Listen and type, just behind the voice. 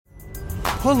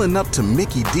Pulling up to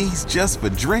Mickey D's just for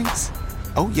drinks?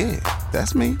 Oh yeah,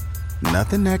 that's me.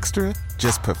 Nothing extra,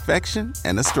 just perfection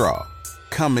and a straw.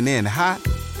 Coming in hot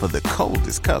for the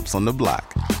coldest cups on the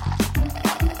block.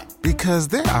 Because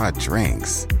there are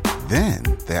drinks. Then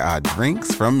there are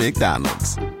drinks from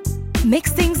McDonald's.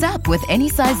 Mix things up with any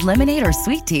size lemonade or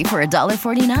sweet tea for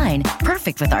 $1.49.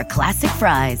 Perfect with our classic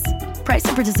fries. Price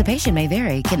and participation may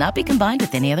vary. Cannot be combined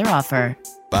with any other offer.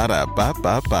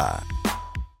 Ba-da-ba-ba-ba.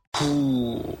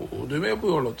 Pour demain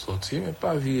pour l'autre sortie, mais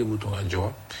pas virer bouton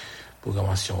radio.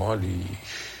 Programmation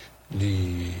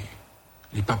les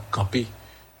pas camper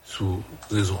sous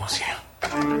réseau ancien.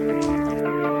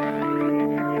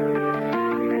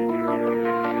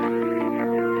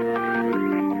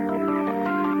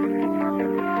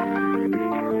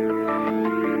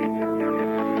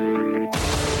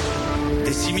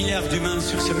 Des 6 milliards d'humains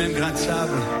sur ce même grain de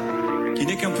sable, qui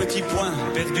n'est qu'un petit point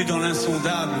perdu dans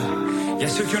l'insondable. Il y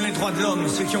a ceux qui ont les droits de l'homme,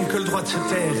 ceux qui ont que le droit de se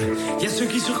taire. Il y a ceux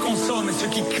qui surconsomment et ceux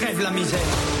qui crèvent la misère.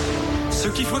 Ceux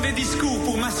qui font des discours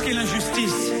pour masquer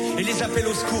l'injustice et les appels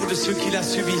au secours de ceux qui la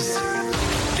subissent.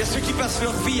 Il y a ceux qui passent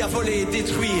leur vie à voler et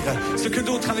détruire ce que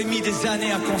d'autres avaient mis des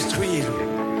années à construire.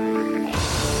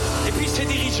 Et puis ces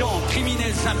dirigeants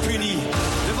criminels impunis,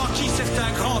 devant qui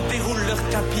certains grands déroulent leur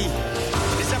tapis,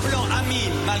 les appelant amis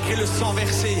malgré le sang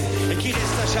versé, et qui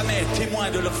restent à jamais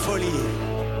témoins de leur folie.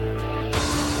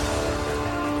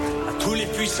 À tous les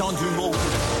puissants du monde,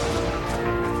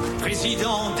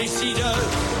 présidents, décideurs,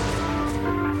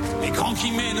 les grands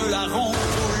qui mènent la ronde,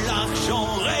 où l'argent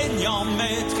règne en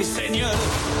maître et seigneur.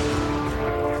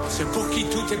 Ceux pour qui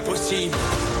tout est possible,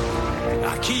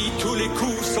 à qui tous les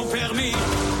coups sont permis,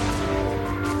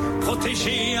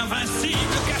 protégés,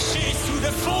 invincibles, cachés sous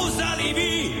de faux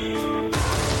alibis.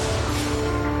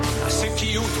 À ceux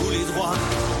qui ont tous les droits,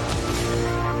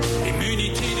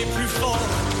 l'immunité des plus forts,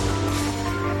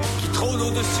 qui trônent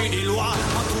au-dessus des lois,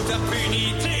 en toute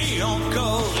impunité,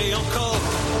 encore et encore.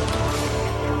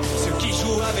 Ceux qui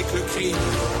jouent avec le crime,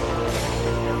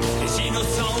 les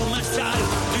innocents aux mains sales,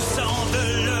 du sang de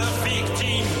leurs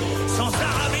victimes, sans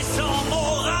arme et sans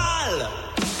morale.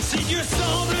 Si Dieu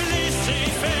semble laisser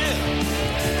faire,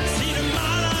 si le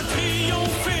mal a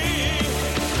triomphé,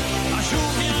 un jour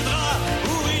viendra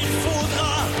où il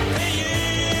faudra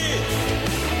payer.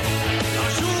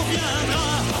 Un jour viendra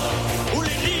où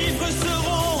les livres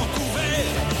seront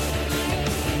ouverts.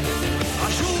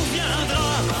 Un jour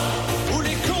viendra où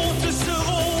les comptes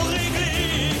seront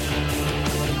réglés.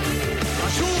 Un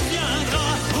jour viendra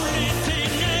où les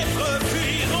ténèbres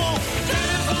fuiront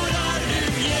devant la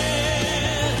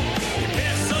lumière. Et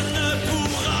personne ne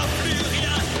pourra plus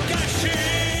rien cacher.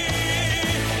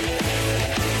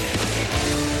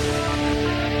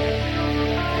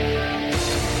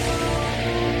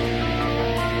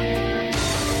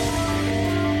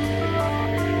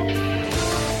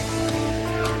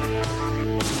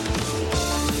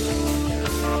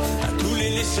 À tous les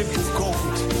laissés pour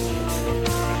compte,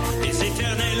 les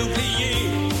éternels oubliés,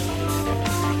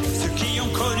 ceux qui ont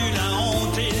connu la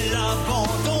honte et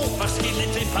l'abandon parce qu'ils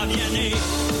n'étaient pas bien nés.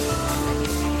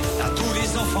 À tous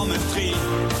les enfants meurtris,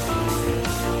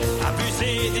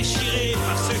 abusés, déchirés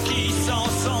par ceux qui s'en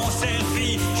sont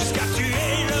servis jusqu'à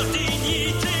tuer leur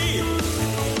dignité.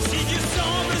 Si Dieu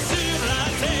semble sur la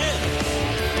terre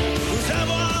vous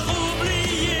avoir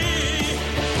oublié,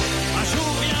 un jour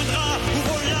viendra où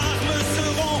vos larmes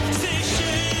seront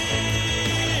séchées.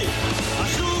 Un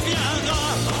jour viendra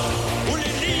où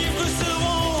les livres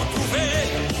seront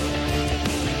ouverts.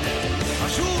 Un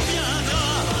jour viendra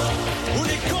où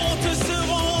les comptes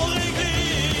seront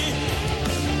réglés.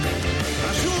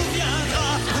 Un jour viendra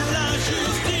où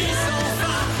l'injustice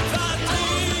enfin va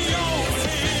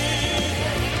triompher.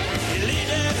 Et les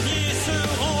derniers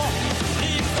seront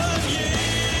les premiers.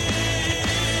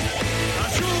 Un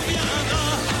jour viendra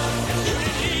où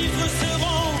les livres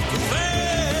seront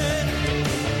ouverts.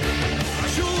 Un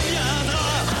jour viendra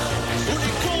où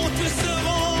les comptes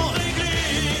seront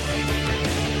réglés.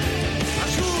 Un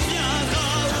jour viendra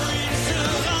où il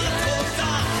sera trop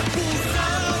tard pour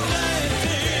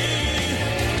regretter.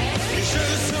 Les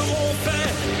jeux seront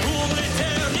faits pour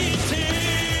l'éternité.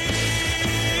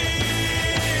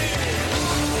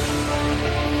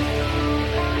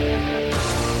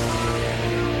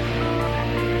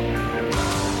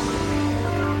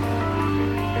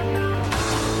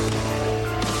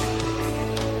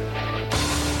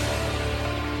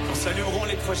 Quand s'allumeront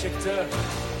les projecteurs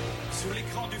sur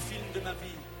l'écran du film de ma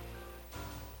vie.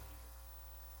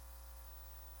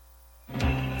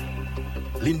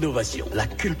 l'innovation, la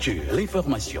culture,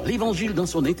 l'information, l'évangile dans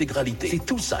son intégralité. C'est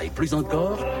tout ça et plus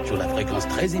encore sur la fréquence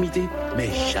très imitée,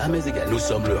 mais jamais égale. Nous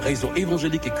sommes le réseau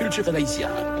évangélique et culturel haïtien.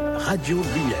 Radio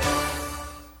Lumière.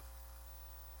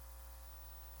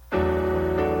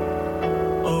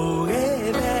 Au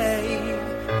réveil,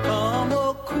 comme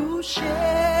au coucher,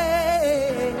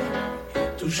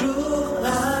 toujours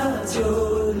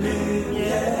Radio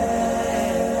Lumière.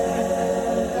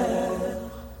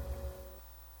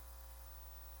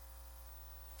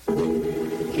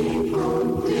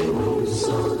 Écoutez-nous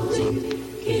sauter,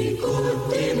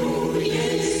 écoutez-nous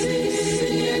laisser,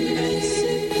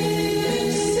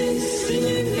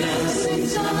 merci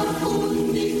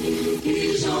symphonie,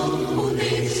 qui j'en pour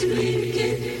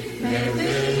expliquer,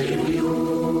 merveilleux.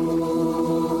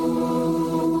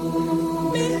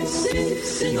 Merci,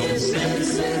 Seigneur,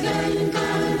 c'est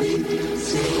l'incarné,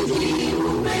 c'est lui,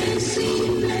 merci,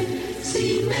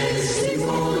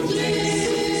 mon Dieu.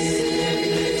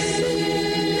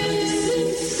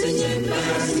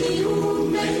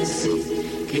 Merci,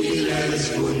 qu'il laisse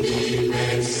pour dire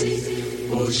merci,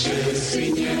 oh cher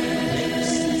Seigneur,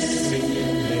 merci,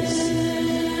 Seigneur, merci,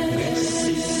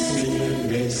 merci, Seigneur,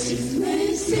 merci,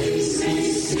 merci,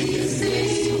 Seigneur,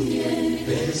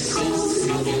 merci,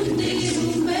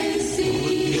 merci,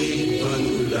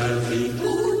 donne la vie,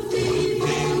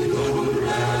 donne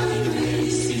la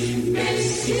vie,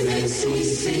 merci,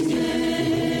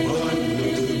 Seigneur, bonne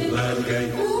toute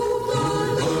bagaille.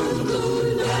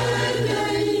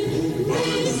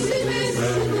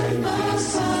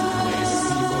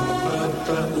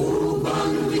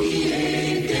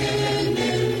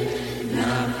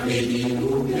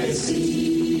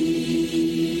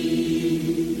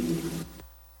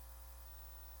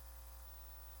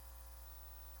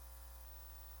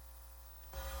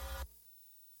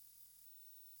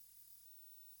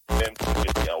 Même si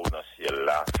tu es en haut dans le ciel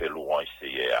là, fais louange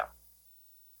Seigneur.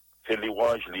 Fais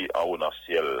louange li en haut dans le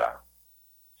ciel là.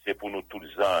 C'est pour nous tous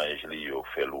les anges li yo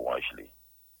fait louange li.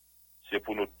 C'est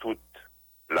pour nous toutes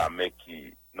la main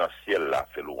qui dans le ciel là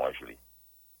fait louange li.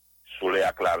 Soleil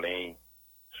avec la ligne,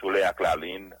 soleil avec la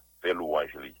ligne, fait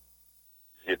louange li.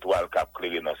 Étoiles qui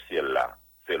éclairent dans le ciel là,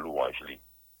 fait louange li.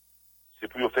 C'est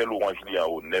pour faire louange li en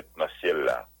haut net dans le ciel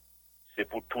là. C'est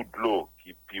pour toute l'eau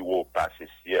qui pire passe le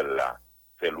ciel là,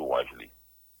 fait louange li.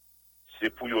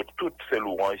 C'est pour yo tout fait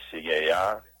louange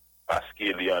Seigneur parce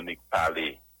qu'il y en a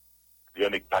parlé. Il y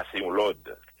en a passé un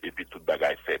l'ordre et puis toute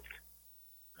bagaille faite.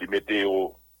 Li mette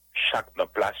yo chaque dans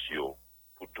place yo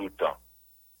pour tout le temps.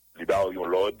 Li ba yo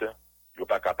l'ordre, yo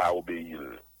pas capable obéir.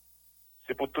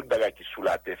 C'est pour toute bagaille qui sous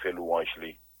la terre fait louange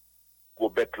li. Go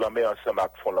bête la mer ensemble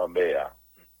avec fond la mer.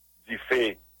 Di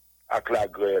fait avec la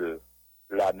grêle,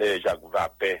 la neige avec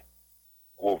vapeur.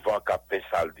 Gros vent qui fait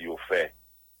sale di yo fait.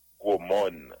 Gros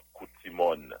monde,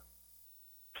 coutimon.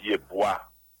 Pied bois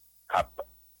qui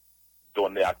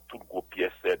donné à tout gros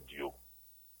pièce Dieu,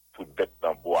 toute bête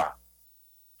dans bois,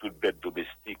 toute bête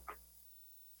domestique,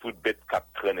 toute bête qui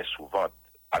traîne souvent,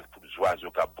 à tous les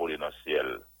oiseaux qui volent dans le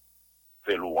ciel,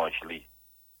 fait louange li,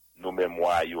 nous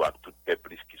mémoires à tout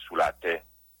peuple qui sous la terre,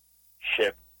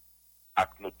 chef, à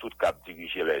nous tous qui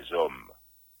diriger les hommes,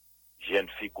 jeunes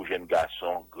filles ou jeunes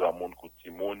garçons, grand monde ou petit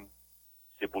monde,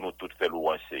 c'est pour nous tous faire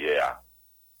louange Seigneur,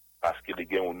 parce qu'il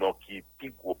y a un nom qui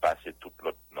pique ou passe tout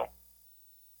l'autre nom.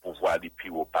 Pouvoir les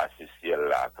plus haut passer ciel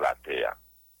là avec la terre.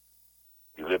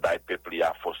 Il veut bailler peuple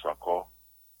à force encore.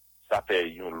 Ça fait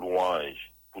une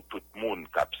louange pour tout le monde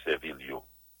qui observe yo.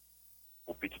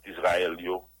 Pour petit Israël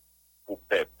yo, pour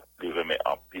peuple, il remet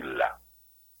en pile là.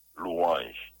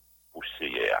 Louange pour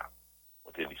Seigneur.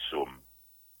 On te dit Somme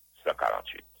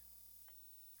 148.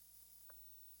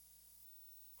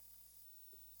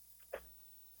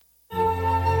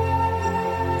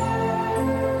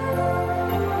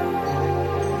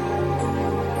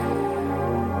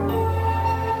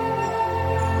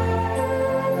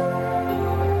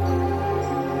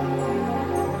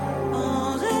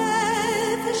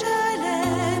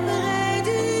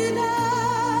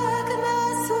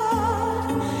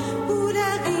 Où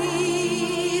la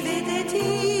rive était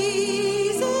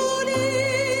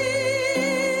isolée.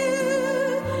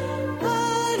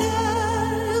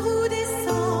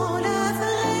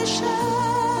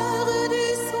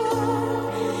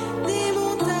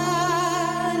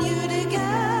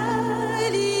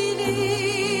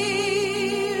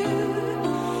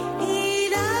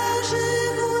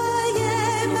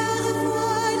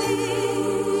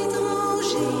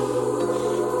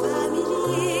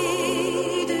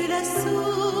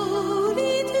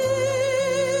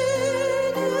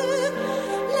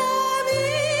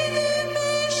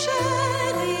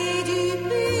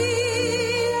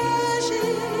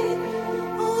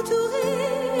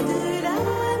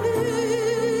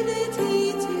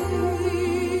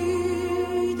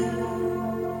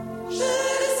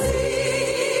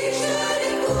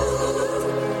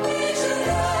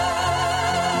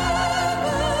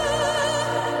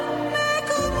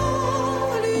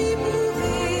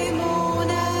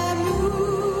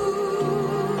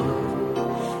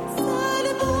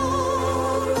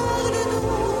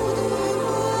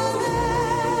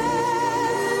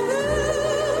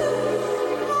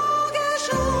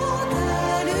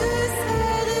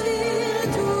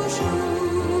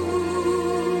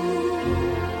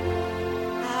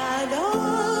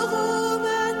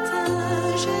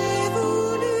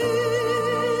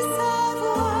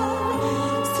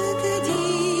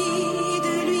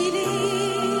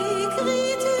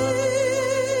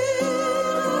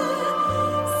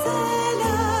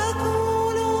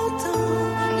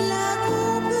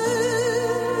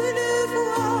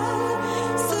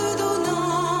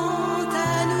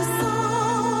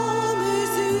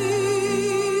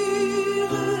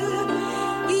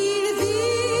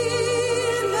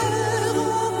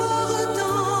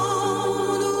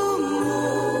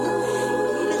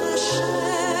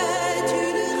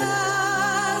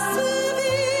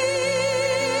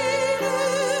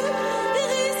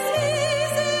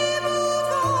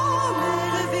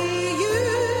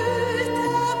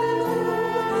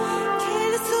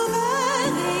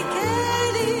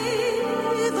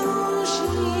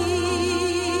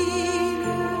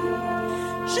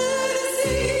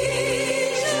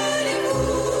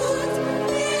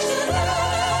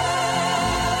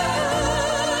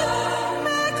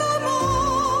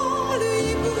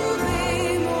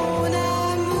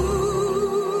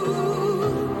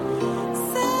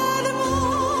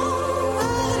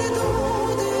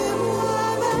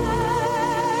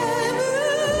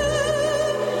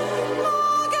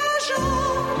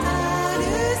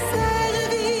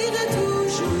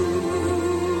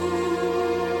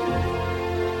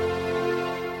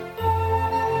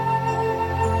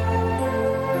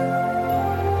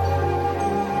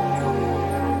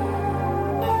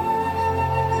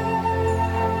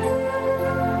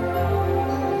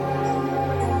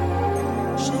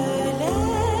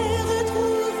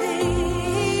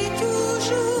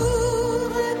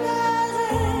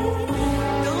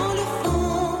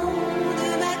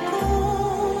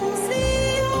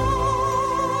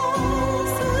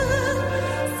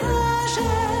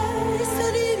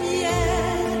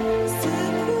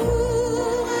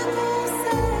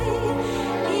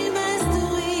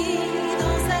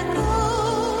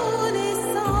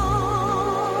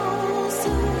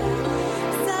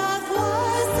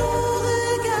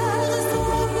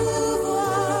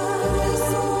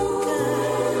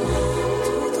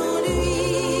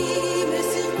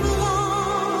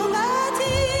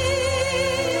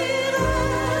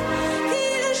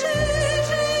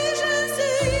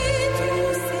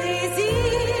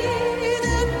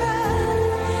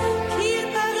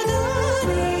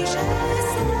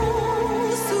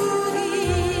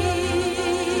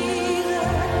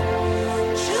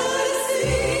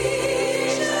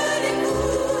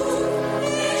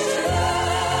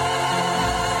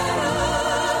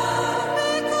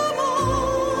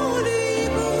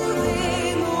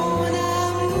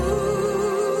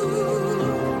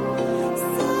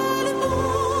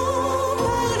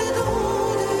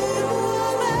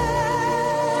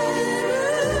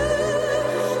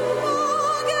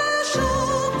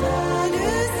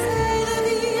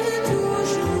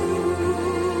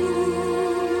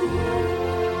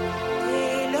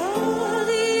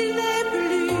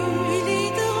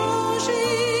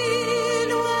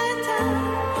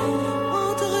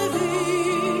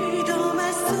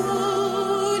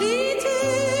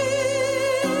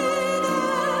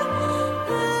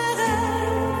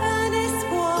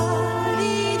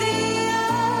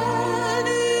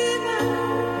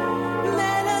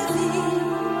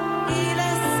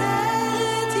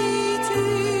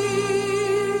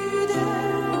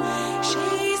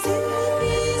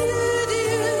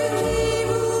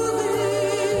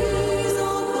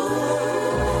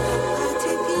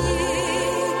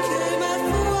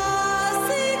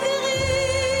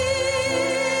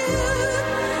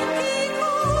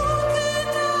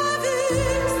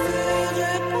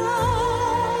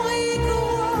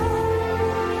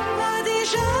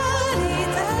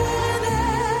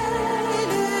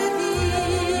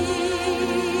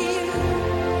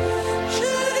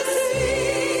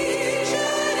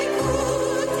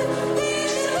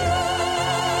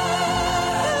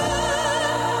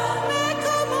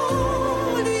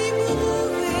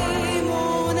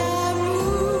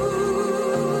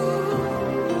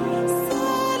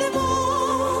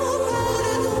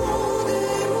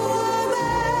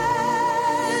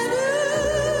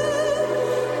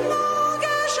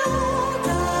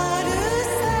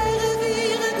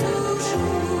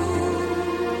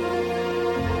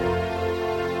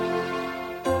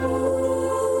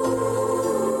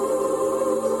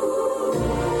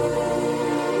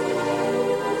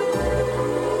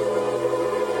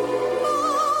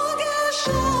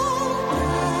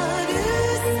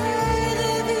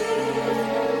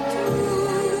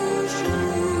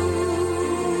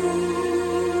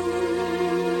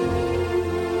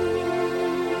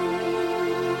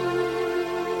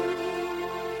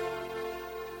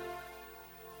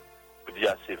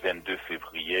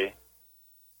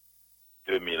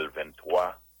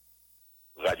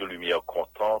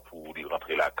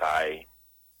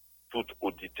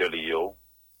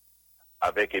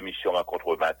 avec émission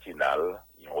Rencontre Matinale,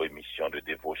 une émission de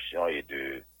dévotion et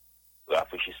de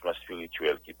rafraîchissement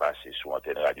spirituel qui passait sur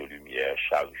Antenne Radio Lumière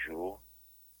chaque jour,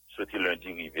 soit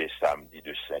lundi arrivé samedi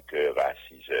de 5h à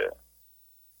 6h.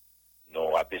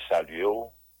 Nous appelons saluer,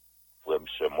 frère M.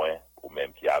 Moins, ou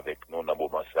même qui est avec nous dans le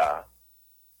moment ça.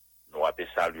 Nous appelons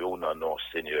saluer dans nos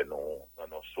Seigneur, dans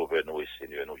nos Sauveur, nous et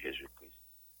Seigneur, nous Jésus-Christ.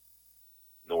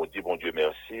 Nous disons bon Dieu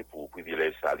merci pour le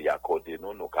privilège ça lui accorder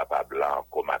nous capables là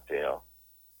encore matin,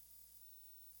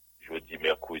 jeudi,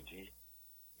 mercredi,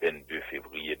 22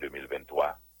 février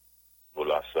 2023. Nous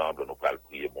l'ensemble, nous allons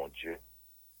prier bon Dieu.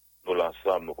 Nous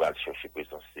l'ensemble, nous allons chercher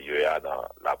présence Seigneur dans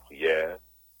la prière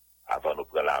avant de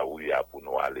prendre la rue pour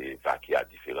nous aller vaquer à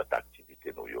différentes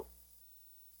activités. Nous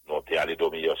sommes allés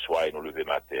dormir hier soir et nous lever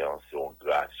matin, c'est une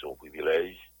grâce, c'est un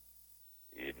privilège.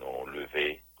 Et nous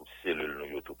lever toutes cellules,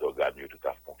 nous, tout organe, tout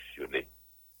a fonctionné.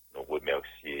 Nous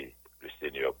remercier le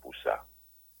Seigneur pour ça.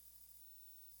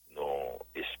 Nous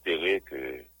espérer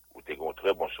que vous avez un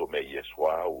très bon sommeil hier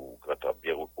soir, ou quand vous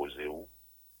bien reposé, ou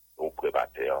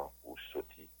préparé pour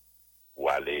sortir, pour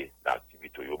aller dans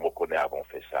l'activité. Je me connais avant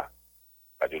fait ça.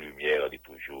 Pas de lumière, il est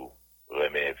toujours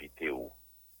vraiment invité ou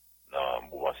dans le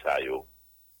mouvement ça,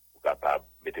 pour capable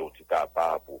mettre un petit à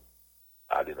part pour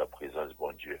aller dans la présence de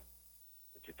bon Dieu.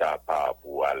 Petit à part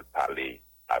pour aller parler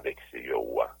avec Seigneur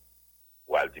roi.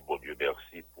 Pour aller dire bon Dieu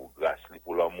merci pour grâce,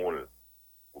 pour l'amour,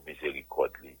 pour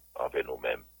miséricorde envers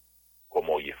nous-mêmes.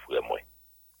 Comment y est frère moi?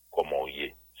 Comment y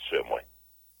est sœur moi?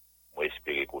 Moi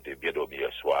espérer que vous avez bien dormi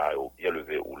hier soir, ou bien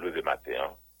levé, ou levé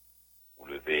matin, ou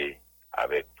levé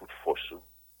avec toute force,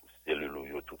 toute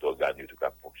cellule, tout organe, tout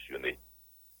a fonctionné.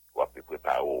 Pour aller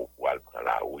préparer pour aller prendre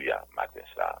la rue matin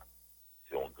ça.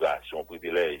 C'est une grâce, c'est un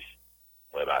privilège.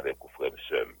 Moi, avec vous, frère,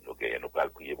 monsieur, nous allons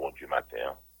prier bon Dieu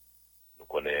matin. Nous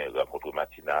connaissons Rencontre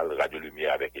Matinale, Radio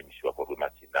Lumière avec émission Rencontre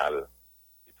Matinale.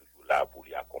 C'est toujours là pour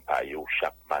lui accompagner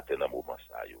chaque matin dans le moment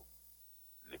ça.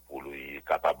 Pour lui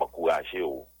capable d'encourager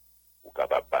ou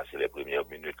capable de passer les premières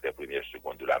minutes, les premières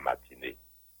secondes de la matinée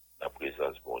dans la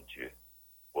présence de bon Dieu.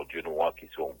 Bon Dieu nous rend qui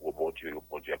sont un gros bon Dieu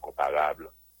incomparable.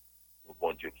 Un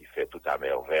bon Dieu qui fait toute à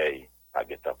merveille, pas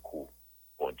un coup,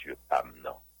 bon Dieu pas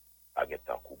maintenant. Pas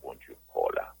un coup, bon Dieu, pour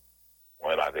là.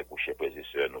 Moi, avec vous, chers frères et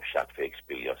sœurs, nous chaque fait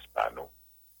expérience par nous,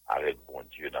 avec bon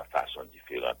Dieu, dans façon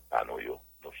différente par nous,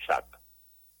 nous chaque,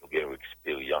 nous avons une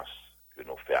expérience que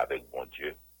nous faisons avec bon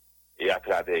Dieu, et à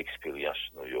travers l'expérience,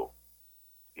 nous,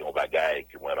 il y a un bagage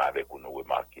que moi, avec vous, nous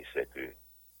remarquons, c'est que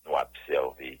nous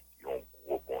observons un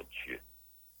gros bon Dieu.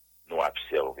 Nous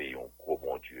observons un gros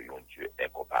bon Dieu, un Dieu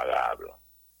incomparable.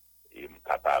 Et nous sommes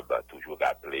capables toujours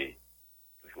rappeler,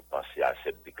 toujours penser à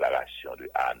cette déclaration de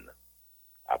Anne.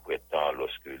 Après temps,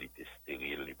 lorsque il était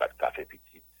stérile, il n'y a pas de café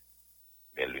petit.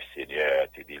 Mais le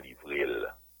Seigneur t'a délivré.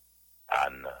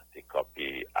 Anne t'est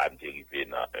campé, Anne t'est arrivé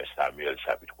dans 1 Samuel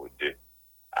chapitre 2.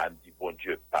 Anne dit, bon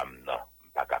Dieu, pas maintenant,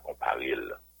 pas qu'à comparer.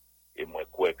 Et moi,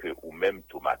 crois que, ou même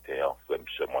tout matin, frère,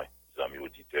 monsieur, moi, amis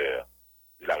auditeurs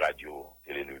de la radio,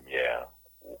 Télé Lumière,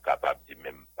 ou capable de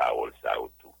même parole, ça, ou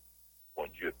tout. Bon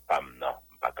Dieu, pas maintenant,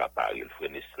 pas qu'à comparer, frère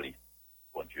Nestlé.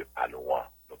 Bon Dieu, pas loin,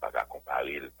 nous pas qu'à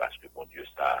comparer, parce que bon Dieu,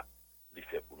 ça, il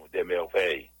fait pour nous des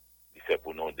merveilles, il fait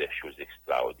pour nous des choses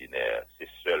extraordinaires. C'est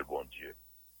seul bon Dieu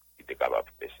qui est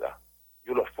capable de faire ça.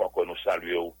 Il le faut encore nous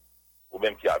saluer, ou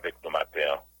même qui est avec nous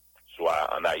matin, soit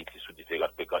en Haïti sous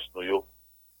différentes fréquences, ou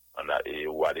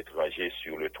à l'étranger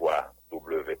sur le toit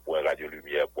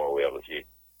www.radiolumière.org.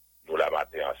 Nous la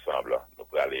matin ensemble, nous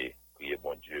pourrons aller prier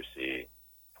bon Dieu. C'est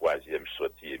troisième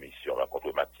sortie émission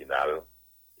Rencontre Matinale.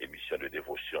 Émission de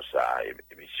dévotion, ça,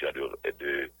 émission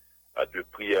de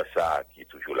prière, ça, qui est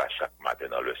toujours là chaque matin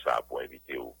dans le sang pour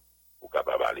inviter ou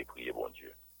capable d'aller prier, bon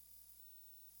Dieu.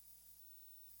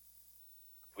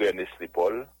 Frère Nestlé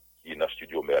Paul, qui est dans le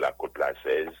studio mère la Côte la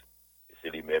 16, et c'est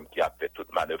lui-même qui a fait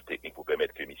toute manœuvre technique pour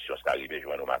permettre que l'émission soit arrivée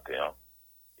joindre au matin.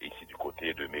 Et ici, du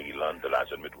côté de Maryland, de la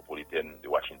zone métropolitaine de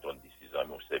Washington, D.C.,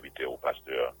 nos serviteurs au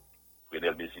pasteur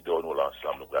Frenel Mésidor, nous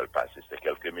l'ensemble, nous allons passer ces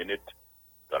quelques minutes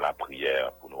dans la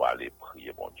prière pour nous aller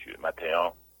prier, bon Dieu.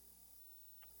 Matin,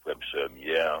 frère, sœur,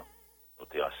 hier, nous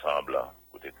étions ensemble,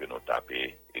 côté que nous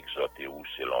tapons, exhorter ou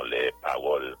selon les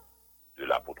paroles de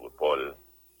l'apôtre Paul,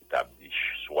 qui t'a dit,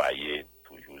 soyez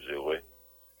toujours heureux.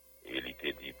 Et il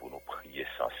était dit pour nous prier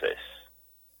sans cesse.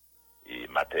 Et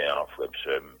matin, frère,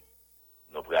 sœur,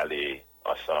 nous allons aller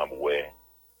ensemble, ouais,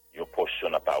 une portion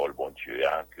de la parole, bon Dieu,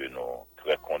 hein, que nous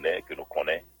très connaissons, que nous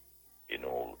connaissons, et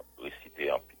nous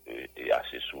réciter et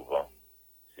assez souvent.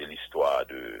 C'est l'histoire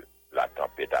de la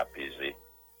tempête apaisée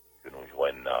que nous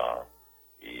joignons dans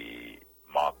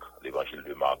Marc, l'évangile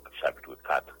de Marc, chapitre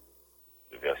 4,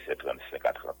 le verset 35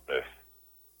 à 39.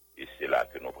 Et c'est là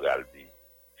que nous pourrons dire,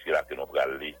 C'est là que nous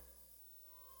allons lire,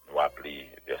 nous appelons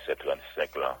verset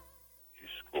 35 là,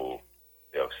 jusqu'au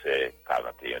verset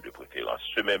 41 de préférence.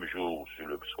 Ce même jour, sur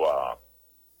le soir,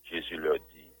 Jésus leur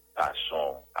dit,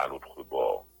 passons à l'autre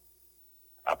bord.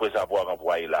 Après avoir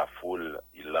envoyé la foule,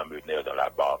 ils l'emmenèrent dans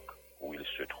la barque où il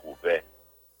se trouvait.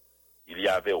 Il y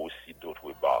avait aussi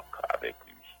d'autres barques avec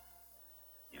lui.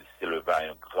 Il s'éleva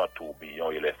un grand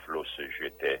tourbillon et les flots se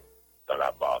jetaient dans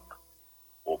la barque,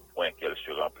 au point qu'elle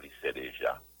se remplissait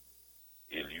déjà.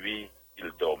 Et lui, il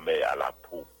dormait à la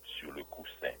poupe sur le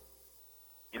coussin.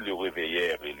 Ils le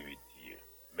réveillèrent et lui dirent,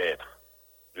 « Maître,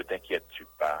 ne t'inquiètes-tu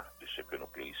pas de ce que nous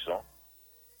périssons ?»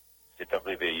 S'étant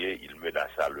réveillé, il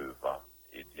menaça le vent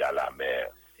et dit à la mer,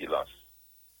 « Silence,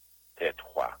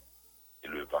 tais-toi. » Et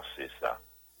le vent cessa.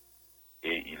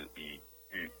 Et il y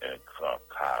eut un grand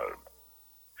calme.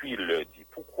 Puis il leur dit,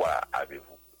 « Pourquoi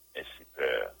avez-vous ainsi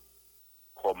peur?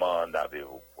 Comment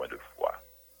n'avez-vous point de foi? »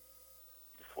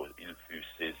 Il fut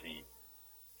saisi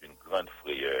d'une grande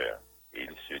frayeur et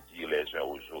ils se dirent les uns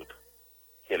aux autres,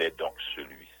 « Quel est donc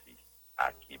celui-ci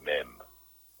à qui même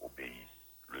obéissent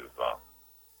le vent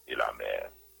et la mer? »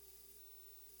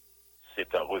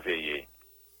 S'étant réveillé,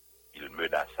 il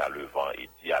menaça le vent et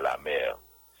dit à la mer,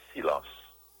 « Silence,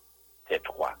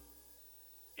 tais-toi. »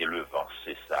 Et le vent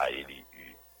cessa et il y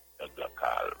eut un grand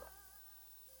calme.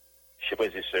 Chers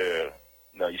frères et sœurs,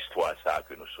 dans l'histoire ça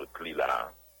que nous sommes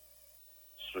là,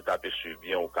 si tu aperçu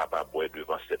bien ou capable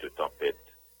devant cette tempête,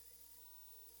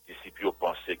 les disciples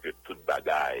pensaient que toute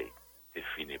bagaille est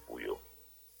finie pour eux.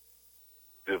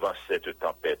 Devant cette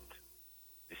tempête,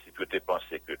 les disciples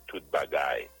pensaient que toute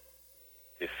bagaille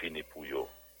est finie pour eux.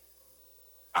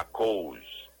 À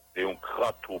cause d'un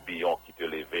grand tourbillon qui te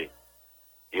levait,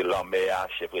 et la mer,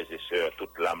 chers frères et sœurs,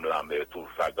 toute l'âme la mer, toute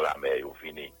vague la mer, ils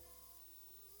fini.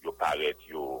 Ils paraissent,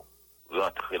 ils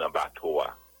rentrent dans le bateau,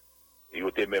 et ils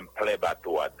étaient même plein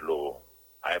bateau de l'eau,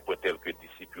 à un point tel que les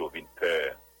disciples ont eu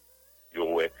peur.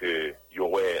 Ils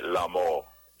auraient la mort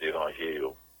d'évangile,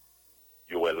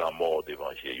 ils auraient la mort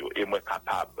d'évangile. Et moi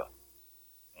capable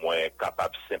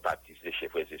de sympathiser, chers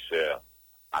frères et sœurs,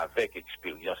 avec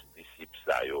expérience disciples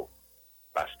ça yo.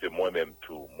 Parce que moi-même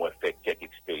tout, moi fait quelques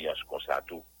expériences comme ça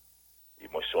tout. Et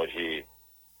moi songé,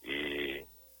 et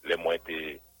les moi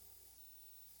étaient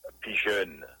plus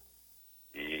jeunes,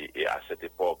 et à cette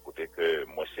époque, côté que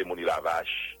moi c'est mon la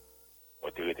vache,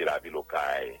 moi été la ville au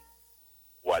Caille,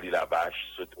 ou aller la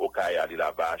vache, au Caille aller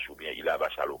la vache, ou bien il la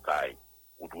vache à l'Ocaille,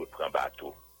 ou doit prendre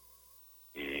bateau.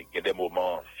 Et il y a des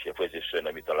moments, chers frères et sœurs,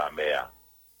 dans la mer.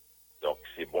 Donc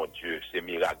c'est bon Dieu, c'est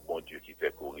miracle bon Dieu qui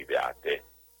fait qu'on arrive à terre.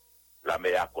 La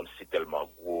mer a si tellement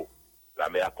gros, la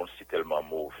mer a si tellement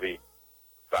mauvais,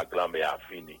 vague la mer a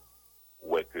fini.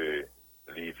 Ou est que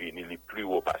les vini les plus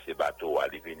haut passer bateau,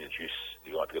 les vini juste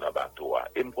les rentrer dans le bateau.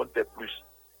 Et me compte plus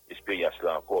expérience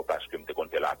là encore parce que me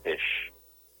compte la pêche.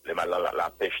 La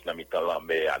pêche dans mi-temps la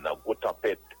mer, dans gros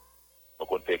tempête. Me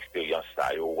compte expérience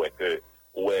ça ou est que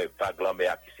ou est vague la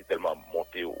mer qui si tellement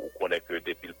monté ou connaît que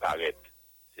depuis le paraît,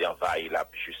 c'est envahi là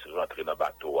juste rentrer dans le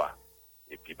bateau.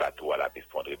 Et puis bateau à la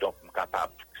effondrer. Donc, je suis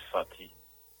capable de sentir,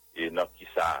 et dans qui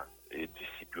ça, les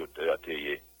disciples,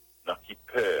 dans qui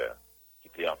peur, qui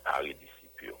était emparé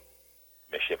disciples.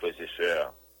 Mes chers frères et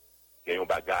sœurs, il y a un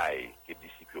bagaille que les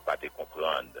disciples ne peuvent pas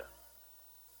comprendre.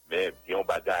 Mais il y a un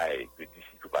bagaille que les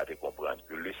disciples ne peuvent pas comprendre,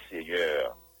 que le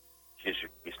Seigneur,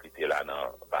 Jésus-Christ, était là dans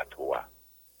le bateau.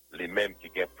 Les mêmes qui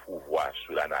ont pouvoir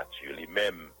sur la nature, les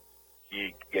mêmes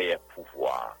qui ont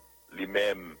pouvoir, les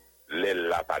mêmes l'aile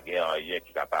là pas rien qui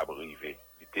est capable d'arriver.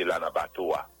 Il était là dans le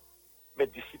bateau. Mais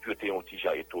les disciples étaient un petit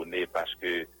gens étonnés parce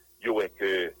que il y aurait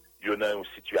que il y a une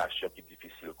situation qui est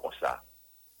difficile comme ça.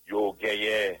 Il y a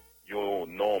gagné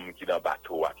un homme qui est dans le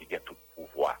bateau qui a tout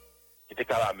pouvoir, qui était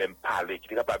capable même parler, qui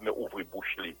était capable même ouvrir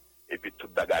bouche et puis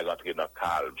toute bagarre rentrer dans le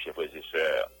calme, chers frères et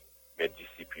sœurs. Mais les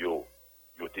disciples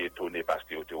ils étaient étonnés parce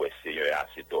que le Seigneur a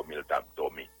assez dormi, le temps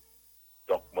dormi.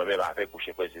 Donc moi-même avec vous,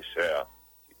 chers frères et sœurs,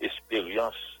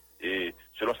 expérience. Et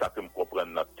selon ça que me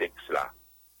comprendre dans le texte là,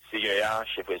 Seigneur,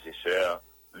 chers frères et sœurs,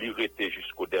 lui restait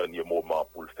jusqu'au dernier moment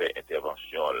pour le faire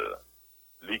intervention.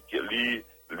 Lui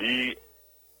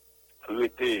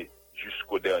restait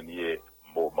jusqu'au dernier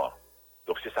moment.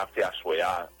 Donc c'est ça fait à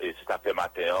soya et c'est ça fait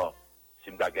matin.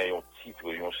 Si m'da gagné un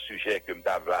titre, un sujet que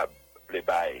m'da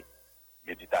bail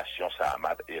méditation ça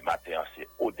et matin c'est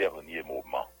au dernier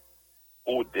moment.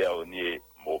 Au dernier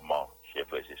moment, chers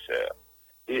frères et sœurs.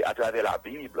 Et à travers la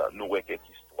Bible, nous voyons quelques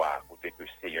histoires, côté que le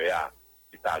Seigneur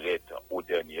paraît au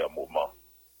dernier moment.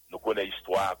 Nous connaissons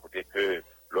l'histoire, côté que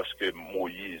lorsque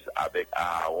Moïse avec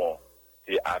Aaron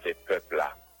et avec le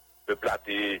peuple a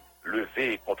été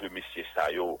levé contre M.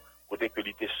 Sayo, côté que il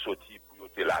était sorti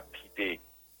pour te lapider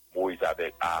Moïse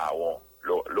avec Aaron,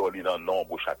 l'on dans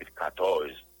Nombre au chapitre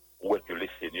 14, où est que le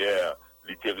Seigneur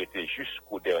l'était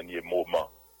jusqu'au dernier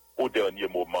moment pour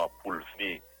le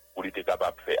venir, pour être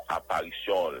capable de faire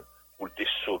apparition, pour te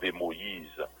sauver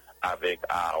Moïse avec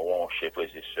Aaron, chers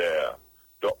frères et sœurs.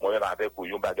 Donc, moi-même avec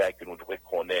un bagage que nous devons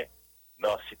connaître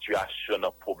dans la situation, dans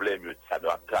le problème, ça nous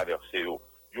a traversé.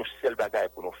 Le seul bagage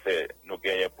pour nous faire, nous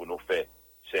gagner pour nous faire,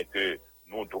 c'est que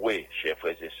nous devons, chers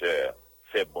frères et sœurs,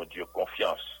 faire bon Dieu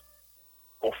confiance.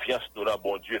 Confiance nous dans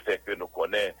bon Dieu fait que nous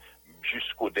connaissons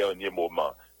jusqu'au dernier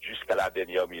moment, jusqu'à la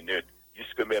dernière minute,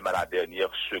 jusque même à la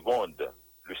dernière seconde,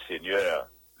 le Seigneur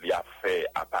lui a fait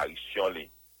apparition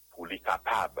pour lui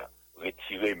capable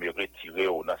retirer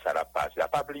au dans sa passe. Il n'a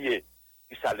pas oublié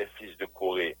que ça les fils de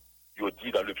Corée. Il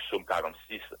dit dans le psaume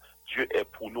 46, Dieu est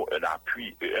pour nous un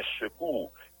appui et un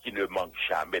secours qui ne manque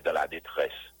jamais dans la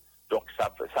détresse. Donc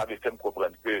ça veut faire me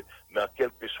comprendre que dans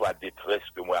quelque soit la détresse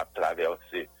que moi j'ai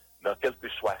traversée, dans quel que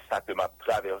soit ça que m'a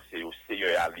traversé, au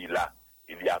Seigneur Ali là,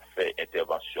 il y a fait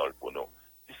intervention pour nous.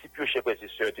 Disciples, chers frères et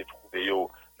sœurs, te trouvé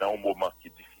dans un moment qui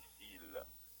est difficile.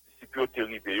 Disciples, te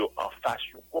arrivé en face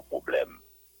d'un gros problème.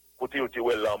 Côté où tu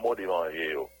es l'amour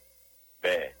d'évangile,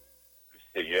 mais le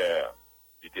Seigneur,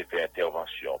 il t'a fait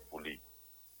intervention pour lui,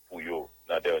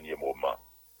 dans le dernier moment.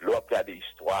 Lorsqu'il y a des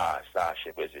histoires, ça,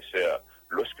 chers frères et sœurs,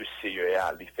 lorsque le Seigneur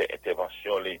a fait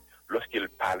intervention, lorsqu'il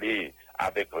parlait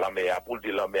avec la mère, pour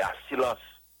dire la mère, silence,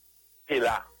 t'es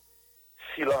là,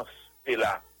 silence, t'es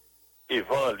là, et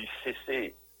vent lui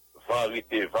cesser, vent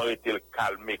arrêter le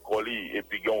calme, colis, et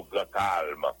puis il y a un grand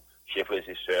calme, chers frères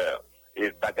et sœurs, et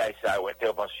bagaille ça, ou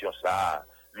intervention ça,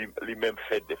 lui-même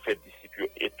fait disciples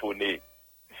étonnés,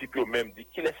 disciples même dit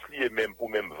qu'il laisse lié même pour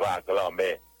même vague là,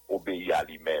 mais obéir à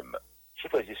lui-même.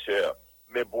 Chers frères et sœurs,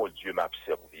 mais bon Dieu m'a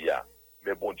servi,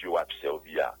 mais bon Dieu m'a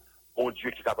servi, bon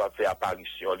Dieu qui est capable de faire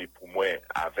apparition pour moi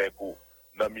avec vous,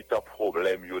 dans mi-temps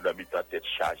problème, dans mi-temps tête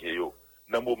chargée,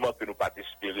 dans le moment que nous pas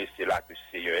espérer, c'est là que le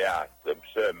Seigneur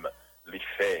lui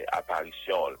fait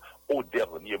apparition au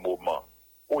dernier moment.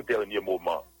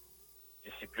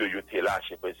 Disciples étaient là,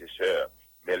 chers frères et sœurs,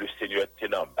 mais le Seigneur était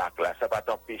dans le bac là, ça va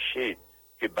t'empêcher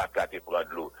que le bac là te prenne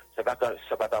l'eau. Ça va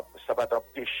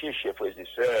t'empêcher, chers frères et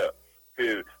sœurs,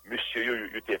 que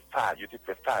monsieur était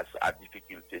fait face à la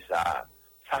difficulté ça.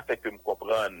 Ça fait que me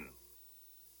comprendre.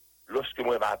 Lorsque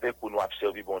moi avec pour nous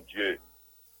observer bon Dieu,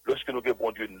 lorsque nous avons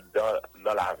bon Dieu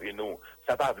dans la vie nous,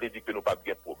 ça ne veut pas dire que nous pas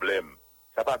de problème.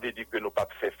 Ça ne veut pas dire que nous pas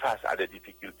faire face à des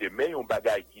difficultés, mais un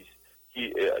bagage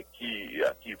qui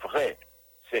vrai,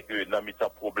 c'est que dans mi-temps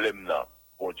problème non,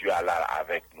 bon Dieu est là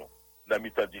avec nous. Dans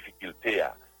mi-temps difficulté,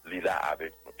 il est là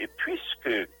avec nous. Et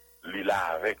puisque il est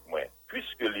là avec moi,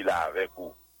 puisque il est là avec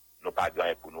vous, nous pas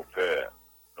gagné pour nous faire,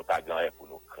 nous pas gagné pour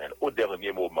nous craindre. Au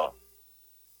dernier moment,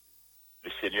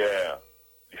 le Seigneur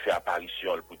lui fait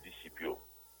apparition pour les disciples.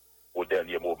 Au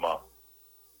dernier moment,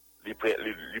 il fait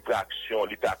action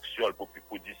pour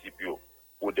les disciples.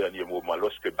 Au dernier moment,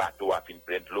 lorsque le bateau a fini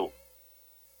plein de l'eau,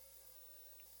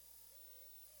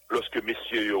 lorsque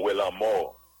messieurs ont la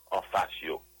mort en face,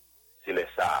 c'est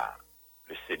ça,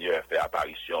 le Seigneur fait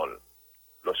apparition.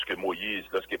 Lorsque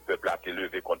le peuple a été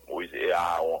levé contre Moïse et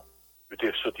Aaron, il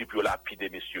était sorti pour lapider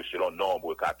messieurs selon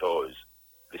Nombre 14,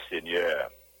 le Seigneur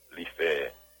lui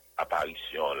fait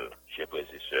apparition, chers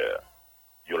frères et sœurs.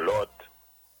 Il y a l'autre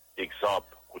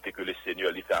exemple, côté que le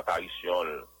Seigneur lui fait apparition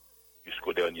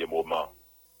jusqu'au dernier moment.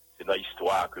 C'est dans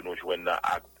l'histoire que nous jouons dans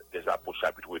l'Acte des Apôtres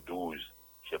chapitre 12,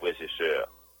 chers frères et sœurs.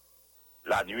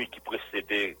 La nuit qui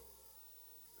précédait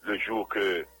le jour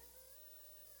que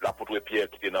l'apôtre Pierre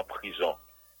qui était dans la prison,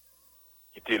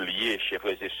 qui était lié, chers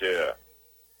frères et sœurs,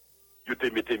 il te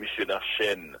mettait monsieur dans la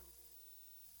chaîne.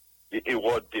 Et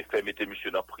Hérode te fait mettre monsieur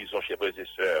dans la prison, chers frères et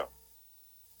sœurs.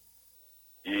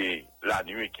 Et la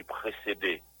nuit qui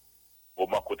précédait, au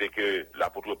moment côté que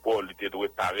l'apôtre Paul était doit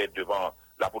paraître devant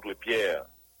l'apôtre Pierre,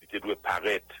 il était doit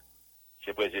paraître,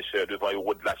 chers frères et sœurs, devant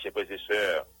Hérode là, chers frères et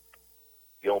sœurs.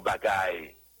 Il y a un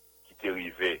bagaille qui t'est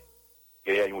arrivé.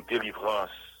 Il y a une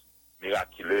délivrance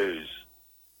miraculeuse.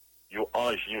 Il y a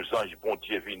un ange bon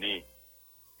Dieu venu.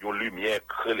 Il y a une lumière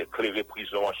clairée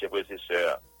prison, chers frères et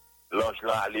sœurs. L'ange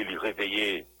là allait lui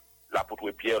réveiller l'apôtre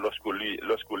Pierre lorsqu'on lit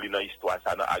dans l'histoire,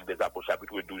 ça dans l'Acte des Apôtres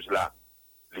chapitre 12 là.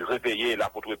 Il réveillait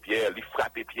l'apôtre Pierre, il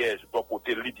frappait Pierre, bon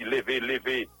côté, il dit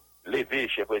levez,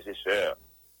 chers frères et sœurs.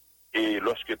 Et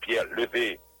lorsque Pierre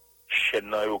levait,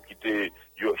 chaîne qui était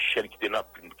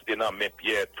dans main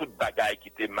Pierre, toute bagaille qui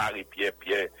était Marie Pierre,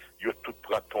 yo tout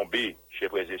prend tombé, chers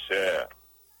frères et sœurs.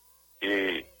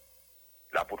 Et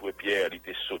l'apôtre Pierre, il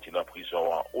était sorti dans la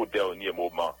prison au dernier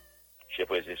moment, chers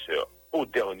frères et sœurs, au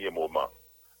dernier moment.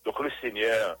 Donc le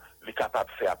Seigneur, il est capable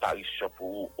de faire apparition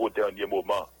pour vous au dernier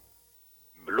moment.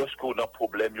 lorsqu'on a un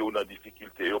problème, on a une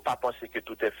difficulté, on pas penser que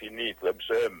tout est fini, frère,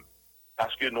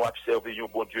 parce que nous observons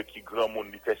un bon Dieu qui grand monde,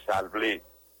 il fait salver.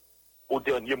 Au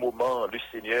dernier moment, le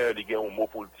Seigneur, il a un mot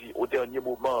pour le dire. Au dernier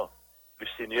moment, le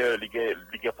Seigneur,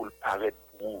 il a pour le paraître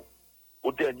pour vous.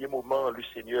 Au dernier moment, le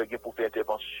Seigneur, il a pour faire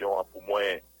intervention pour moi.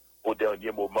 Au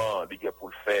dernier moment, il a pour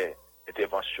le faire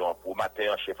intervention pour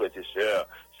matin, chers frères et sœurs.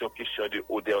 C'est une question de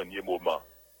au dernier moment.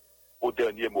 Au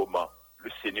dernier moment,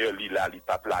 le Seigneur, il a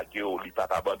pas plagué, il pas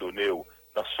abandonné.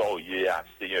 Dans son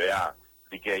Seigneur,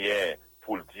 il gagne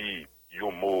pour le dire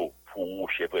un mot pour vous,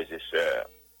 chers frères et sœurs.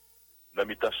 Dans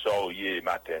mi temps sorrier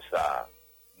matin ça,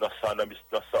 dans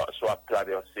ça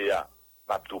traversé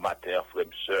mabdou matin frère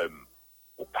m'sem,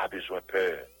 ou pas besoin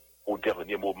peur. Au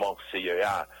dernier moment,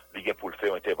 Seigneur, il y a pour le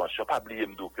faire intervention. Pas oublier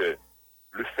m'dou que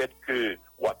le fait que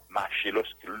ou marcher le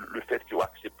fait que vous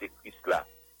acceptez Christ là,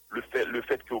 le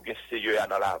fait que vous avez Seigneur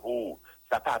dans la roue,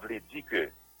 ça pas veut dire que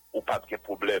ou pas de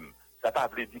problème. Ça pas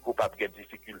veut dire qu'on pas de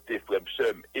difficulté frère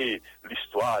m'sem, et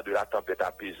l'histoire de la tempête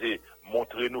apaisée,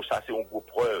 montrez-nous ça, c'est une grosse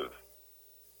preuve.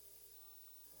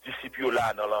 Disciples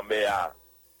là dans la mer,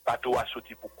 bateau a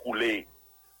sorti pour couler,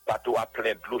 bateau a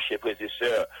plein de l'eau chez frères et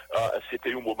sœurs.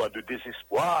 C'était un moment de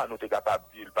désespoir, nous sommes capables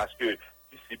de dire, parce que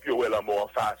disciples ont la mort en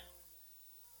face.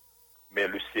 Mais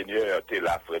le Seigneur était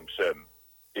là, frère m'sem.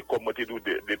 Et comme moi,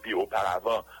 depuis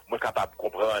auparavant, moi capable de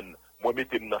comprendre, moi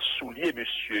mettez dans soulier,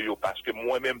 monsieur, parce que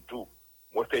moi-même tout,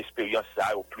 moi fait expérience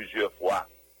ça plusieurs fois.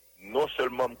 Non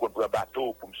seulement je comprends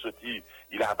bateau pour me sortir,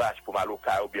 il a vache pour m'aller au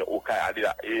caille, ou bien au caille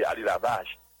aller la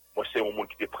vache. Moi, c'est un monde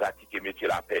qui pratique et métier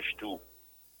la pêche tout.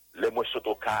 Les moi saute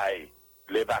au caille,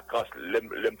 les vacances, les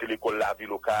l'école la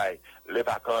ville au caille, les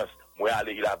vacances, moi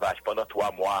aller la vache pendant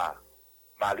 3 mois.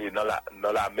 M'aller dans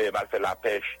la mer, mal faire la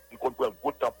pêche. Nous comprenons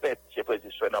une tempête, j'ai fait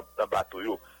ça dans le bateau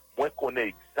yo. Moi connais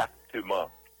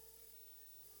exactement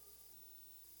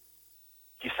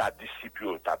qui sa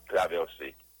disciple t'a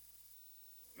traversé.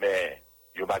 Mais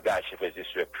yo bagage j'ai fait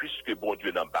ça puisque bon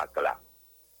Dieu dans bac là.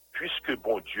 Puisque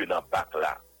bon Dieu dans bac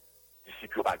là.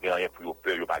 Disciples n'ont pas gagné pour eux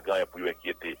peur, ils n'ont pas gagné pour eux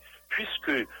inquiéter.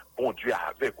 Puisque bon Dieu a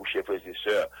avec vous, chers frères et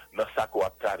sœurs, dans ça qu'on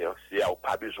a traversé, il n'y a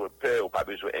pas besoin de peur, il n'y a pas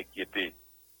besoin d'inquiéter.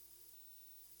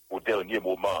 Au dernier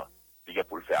moment, il y a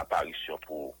pour le faire apparition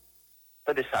pour.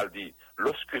 Tandis ça le dit,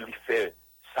 lorsque il fait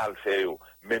ça le fait,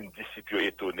 même disciples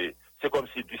étonnés. C'est comme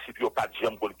si disciples n'ont pas de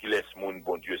jambe qui laisse mon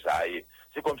bon Dieu ça y est.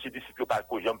 C'est comme si disciples n'ont pas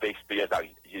de jambe expérience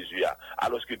avec Jésus.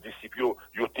 Alors que disciples,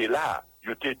 ils étaient là,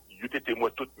 ils étaient témoins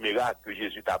de tout miracle que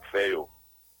Jésus t'a fait.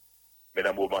 Mais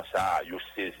dans le moment ça, ils ont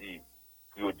saisi,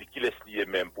 ils dit qu'il laisse lié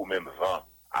même pour même vent,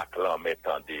 acclamer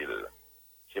tendil.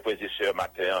 Chers frères et sœurs,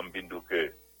 matin,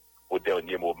 que au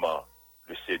dernier moment,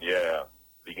 le Seigneur,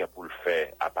 il a pour le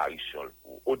faire apparition.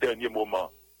 Au dernier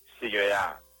moment, le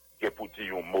Seigneur a pour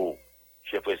dire un mot,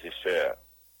 chers frères et sœurs,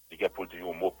 il a pour dire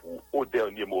un mot pour au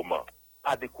dernier moment.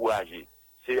 Pas décourager,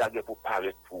 c'est a pour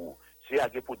paraître pour, c'est a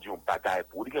pour dire un bagaille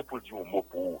pour, il a pour dire un mot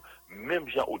pour. Même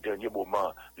Jean au dernier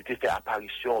moment, il a fait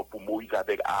apparition pour Moïse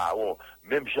avec Aaron.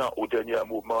 Même Jean au dernier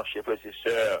moment, chers frères et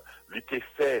sœurs, il a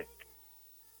fait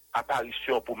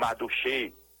apparition pour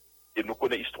Madoché. Et nous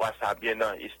connaissons l'histoire ça bien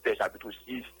dans Esther chapitre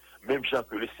 6. Même Jean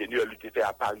que le Seigneur lui a fait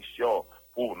apparition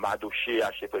pour Madoché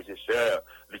à chers frères et sœurs,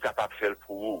 il est capable de faire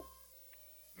pour vous.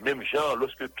 Même Jean,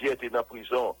 lorsque Pierre était dans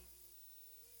prison,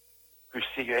 que le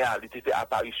Seigneur lui a fait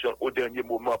apparition au dernier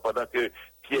moment pendant que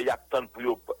Pierre y attend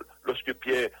pour lorsque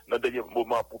Pierre, dans le dernier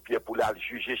moment pour Pierre pour la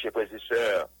juger chers frères et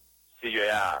sœurs, le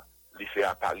Seigneur lui fait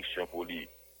apparition pour lui.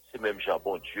 C'est même Jean,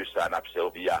 bon Dieu, ça n'a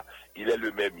servi à. Il est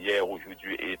le même hier,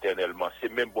 aujourd'hui et éternellement. C'est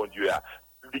même bon Dieu,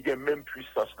 il a même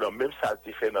puissance là, même ça a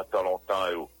été fait dans tant longtemps,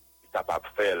 il est capable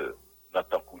de faire dans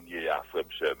tant qu'on y est,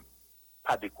 frère,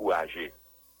 pas décourager.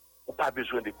 Ou pas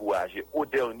besoin de décourager. Au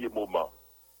dernier moment,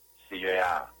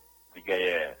 Seigneur, il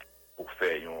gagne pour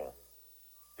faire un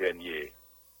dernier,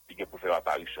 il gagne pour faire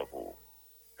apparition pour vous.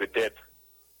 Peut-être,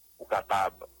 ou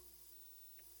capable,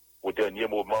 au dernier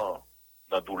moment,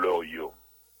 dans la douleur,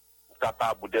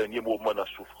 capable au dernier moment dans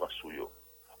la souffrance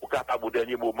ou capable au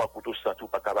dernier moment pour tout sentir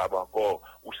pas capable encore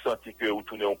ou sentir que vous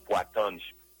tournez un poids tendre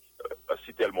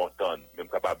si tellement tendre même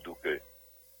capable de que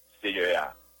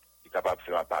Seigneur est capable de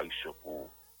faire apparition pour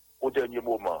au dernier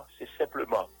moment c'est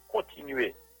simplement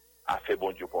continuer à faire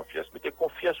bon Dieu confiance mettez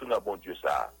confiance dans bon Dieu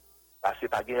ça parce que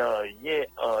pas rien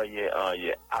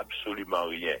absolument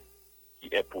rien qui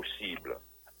est possible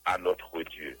à notre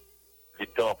Dieu le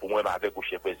temps pour moi avec vos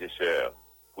chers frères et sœurs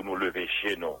pour nous lever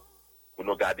chez nous, pour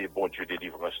nous garder bon Dieu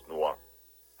délivrance nous,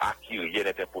 à qui rien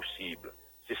n'est impossible.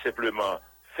 C'est simplement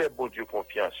faire bon Dieu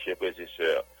confiance, chers frères et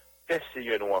sœurs.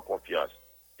 Essayez nous en confiance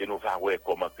et nous verrons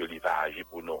comment que il va agir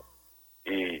pour nous.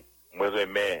 Et moi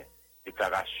remets et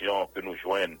déclaration que nous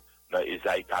joignons dans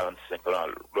Ésaïe 45 ans,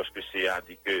 lorsque c'est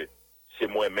dit que c'est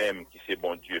moi-même qui c'est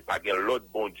bon Dieu, pas l'autre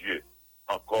bon Dieu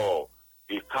encore.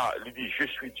 Et quand il dit je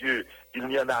suis Dieu, il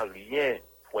n'y en a rien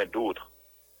point d'autre.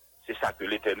 C'est ça que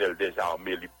l'Éternel des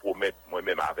armées lui promet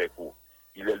moi-même avec vous.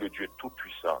 Il est le Dieu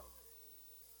tout-puissant,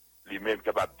 lui-même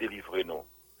capable de délivrer nous,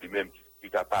 lui-même qui est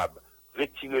capable de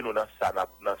retirer nous dans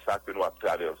ça que nous avons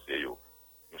traversé.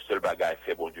 Nous seul bagage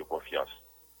fait bon Dieu confiance.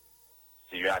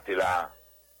 Si vous êtes là,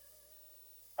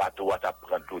 pas toi à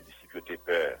prendre l'eau d'ici que tu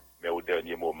peur, mais au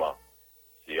dernier moment,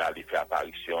 si vous allez faire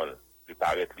apparition, lui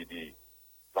paraît, lui dit,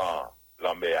 quand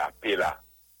l'homme est appelé là,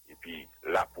 et puis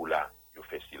là pour là, il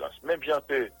fait silence. Même bien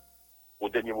que, au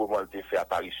dernier moment, il fait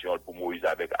apparition pour Moïse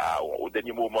avec Aaron. Au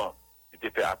dernier moment, il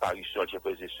fait apparition chez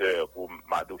frères et sœurs pour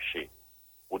Madoché.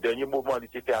 Au dernier moment,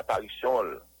 il fait apparition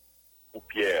pour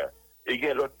Pierre. Et il y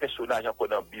a l'autre personnage encore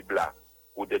dans la Bible là,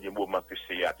 au dernier moment que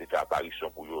Seigneur a fait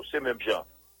apparition pour eux. C'est même gens,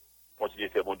 continuez à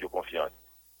faire bon Dieu confiance.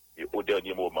 Et au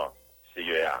dernier moment,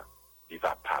 Seigneur, il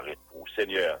va apparaître pour vous.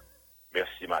 Seigneur,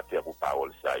 merci matin pour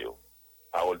parole ça yo.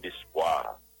 Parole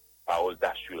d'espoir, parole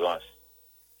d'assurance,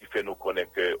 qui fait nous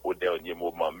connaître qu'au dernier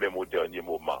moment, même au dernier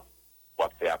moment, on va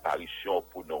faire apparition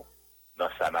pour nous, dans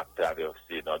sa n'a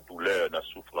traversé, dans douleur, dans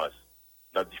souffrance,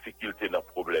 dans difficulté, dans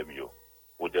problème yo.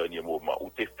 Au dernier moment, où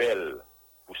t'es fait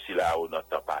pour si là on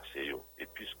entend passer yo. Et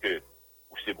puisque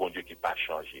ou c'est bon Dieu qui pas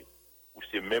changé, ou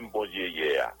c'est même bon Dieu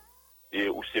hier, et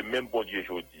ou c'est même bon Dieu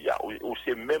aujourd'hui, ou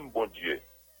c'est même bon Dieu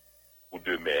ou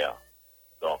demain.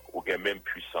 Donc, ou a même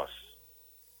puissance,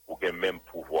 ou a même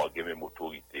pouvoir, ou a même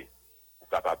autorité, ou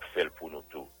capable de faire pour nous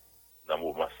tous. Dans le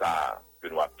moment ça que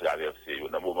nous avons traversé,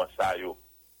 dans le moment ça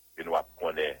que nous avons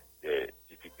connu des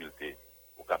difficultés,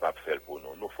 ou capable de faire pour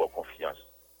nous. Nous faisons confiance.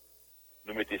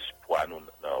 Nous mettons espoir nous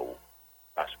dans haut,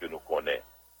 parce que nous connaissons,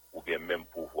 ou a même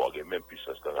pouvoir, ou a même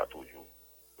puissance qu'on a toujours.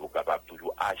 Nous sommes capables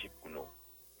toujours agir pour nous,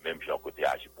 même si on côté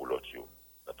agir pour l'autre,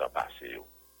 dans le temps passé.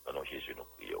 Dans nom de Jésus, nous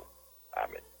prions.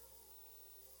 Amen.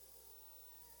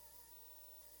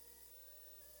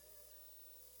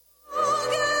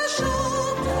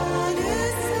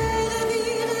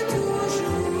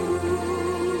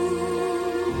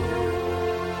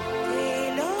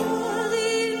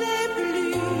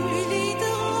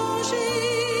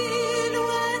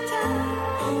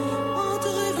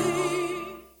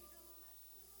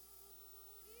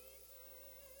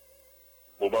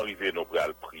 Moment arrivé, nous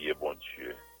allons prier, bon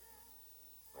Dieu.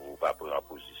 Nous allons prendre en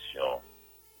position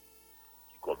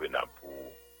qui convenable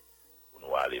pour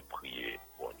nous aller prier,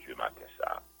 bon Dieu, matin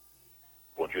ça.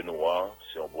 Bon Dieu, nous,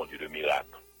 c'est un bon Dieu de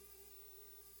miracle.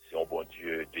 C'est un bon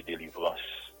Dieu de délivrance.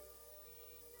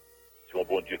 C'est un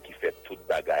bon Dieu qui fait toute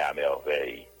bagaille à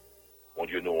merveille. Bon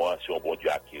Dieu, nous, c'est un bon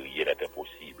Dieu à qui rien n'est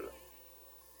impossible.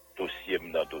 Dossier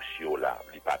dans dossier là,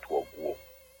 il n'est pas trop gros.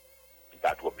 Il n'est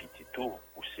pas trop petit tout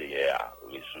pour Seigneur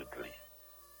résoudre.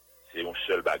 C'est un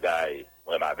seul bagaille,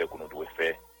 vraiment avec nous devons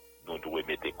faire, nous devons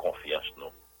mettre confiance,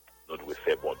 nous devons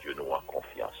faire bon Dieu nous en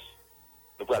confiance.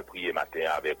 Nous allons prier matin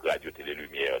avec Radio Télé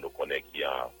Lumière, nous connaissons qu'il y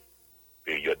a une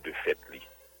période de fête.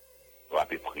 Nous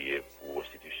allons prier pour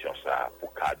restitution ça,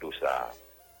 pour cadeau ça,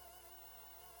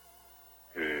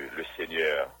 que le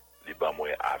Seigneur les bat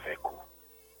moins avec vous.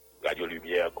 Radio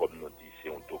Lumière, comme nous dit, c'est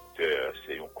un docteur,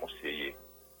 c'est un conseiller,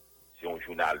 c'est un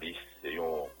journaliste, c'est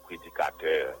un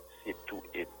prédicateur, c'est tout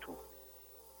et tout.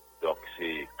 Donc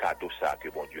c'est cadeau ça que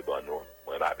bon Dieu bat nous.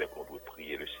 Moi avec nous devons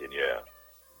prier le Seigneur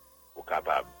pour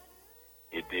capable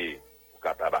aider, pour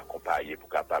capable accompagner, pour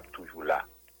capable toujours là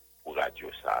pour Radio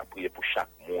ça. Prier pour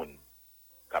chaque monde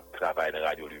qui travaille dans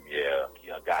Radio Lumière, qui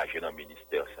est engagé dans le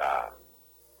ministère ça,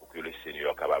 pour que le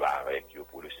Seigneur capable avec eux,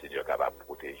 pour le Seigneur capable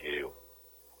protéger eux,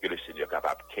 pour que le Seigneur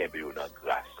capable kembe eux dans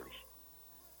grâce li.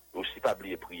 Aussi pas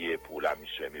oublier prier pour la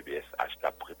mission MBSH qui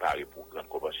a préparé pour grande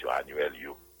convention annuelle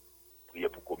yo. Prier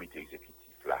pour le comité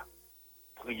exécutif là.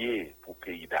 Prier pour le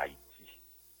pays d'Haïti.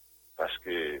 Parce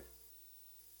que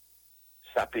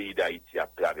ce pays d'Haïti a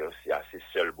traversé à c'est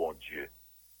seul bon Dieu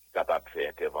qui est capable de faire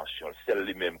intervention. Seul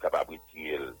lui-même capable de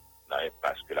retirer dans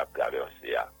l'impasse que l'a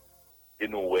traversé. Et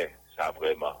nous, ouais, ça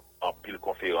vraiment, en pile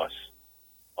conférence,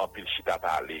 en pile chita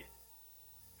parler,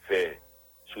 fait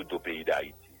sous deux pays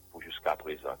d'Haïti. Pour jusqu'à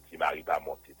présent, tu m'arrives à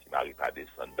monter, tu m'arrives à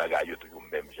descendre. D'agayo toujours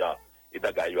même genre. Et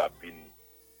d'agayo a bien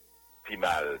plus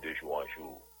mal de jour en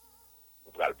jour.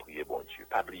 Nous allons prier, bon Dieu.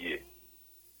 Pas oublier.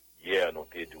 Hier, nous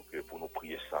t'ai dit que pour nous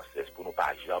prier sans cesse, pour nous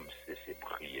pas jamais cesser de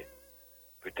prier.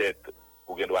 Peut-être,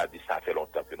 pour nous a dit ça fait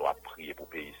longtemps que nous avons prié pour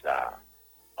payer ça.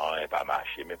 En pas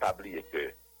marché. Mais pas oublier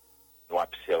que nous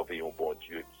observons un bon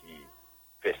Dieu qui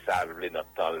fait ça dans le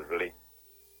temps le.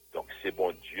 Donc c'est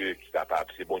bon Dieu qui est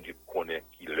capable, c'est bon Dieu qui connaît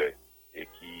qui l'est et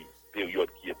qui période,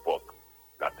 qui époque,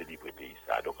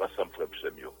 prends ensemble, frère,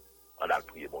 on a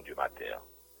prié, mon Dieu, matin.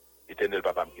 Éternel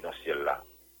Papa qui est dans le ciel là.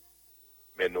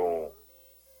 Mais nous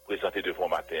présenter devant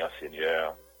matin,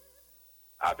 Seigneur,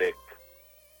 avec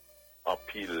un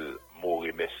pile mot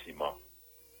remerciement,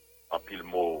 un pile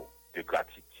mot de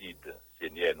gratitude,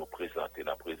 Seigneur, nous présenter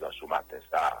dans la présence ce matin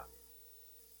ça.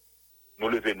 Nous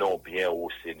le venons bien au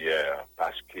Seigneur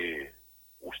parce que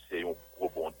c'est un gros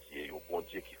bon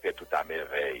Dieu qui fait toute à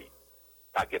merveille,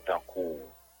 pas en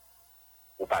cours,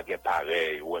 ou pas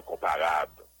pareil, ou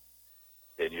incomparable.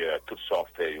 Seigneur, tout ça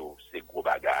fait, c'est gros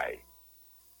bagaille.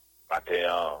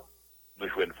 Matin, nous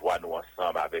jouons une voix, nous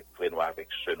ensemble, avec frère, nous, avec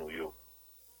ceux nous,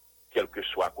 quel que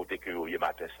soit côté que nous,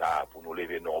 matin ça, pour nous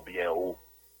lever non bien haut,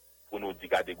 pour nous dire,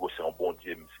 regardez, c'est un bon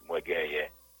Dieu, moi,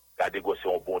 gagné. Regardez,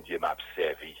 c'est un bon Dieu, m'a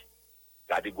servi.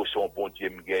 Regardez, c'est un bon Dieu,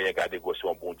 m'a gagné. Regardez, c'est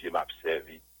un bon Dieu, m'a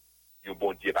servi. Un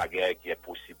bon Dieu, pas gagné, qui est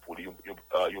possible pour lui.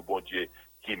 Un bon Dieu,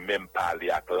 qui même parle,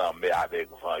 acclame, avec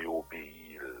vent, et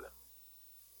obéir.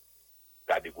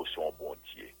 Regardez, c'est un bon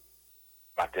Dieu.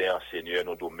 Matin, Seigneur,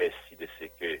 nous nous merci de ce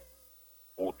que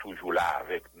vous toujours là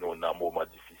avec nous dans moments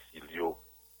difficiles,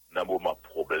 dans moments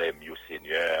problèmes,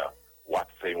 Seigneur, ou a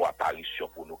fait une apparition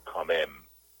pour nous quand même.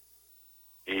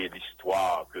 Et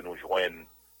l'histoire que nous joignons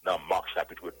dans Marc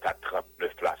chapitre 4,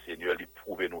 39 là, Seigneur, il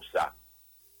prouve nous ça.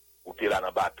 Ou t'es là dans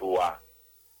le bateau,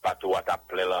 t'as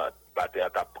plein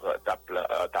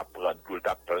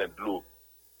de l'eau.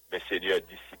 Mais Seigneur,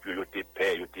 disciples, t'es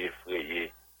peur, t'es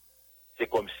effrayé. C'est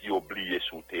comme si oublié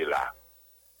sous t'es là.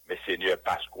 Mais Seigneur,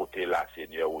 parce qu'on t'es là,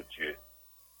 Seigneur, oh Dieu,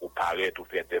 ou paraît ou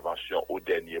fait intervention au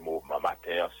dernier moment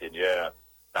matin, Seigneur,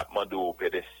 nous demandons au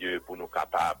Père des cieux pour nous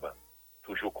capables,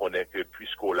 toujours connaître que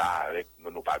puisqu'on là avec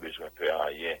nous, nous pas besoin de faire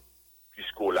rien.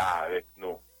 Puisqu'on là avec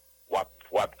nous, ou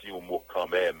dire un mot quand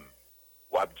même,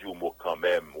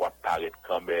 ou paraître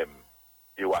quand même,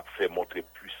 et ou fait montrer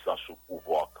puissance au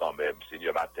pouvoir quand même.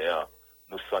 Seigneur, matin,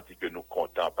 nous sentons que nous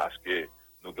comptons parce que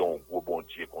nous avons un gros bon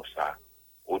Dieu comme ça.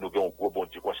 Ou nous avons un gros bon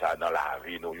Dieu comme ça dans la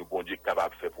vie. Nous avons un bon Dieu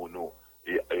capable de faire pour nous.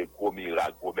 Et gros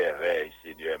miracle, gros merveille,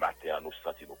 Seigneur, matin, nous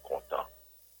sentons nous contents.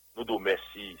 Nous nous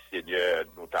merci, Seigneur,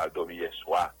 nous t'avons dormi hier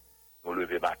soir. Nous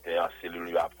lever matin,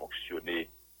 cellule a fonctionné.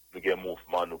 Nous avons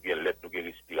mouvement, nous avons lettre, nous avons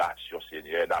respiration,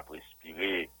 Seigneur, nous avons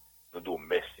respiré. Nous nous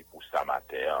merci pour ça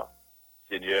matin.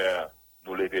 Seigneur,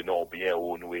 nous levons bien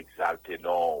ou nous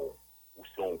exaltons, ou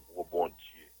sommes un gros bon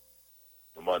Dieu.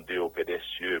 Nous demandons au Père des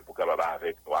cieux pour qu'il soit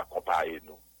avec nous, accompagner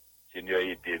nous. Seigneur,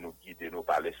 aidez-nous, guidez-nous,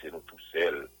 pas laisser nous tout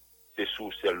seuls. C'est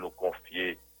sous celle nous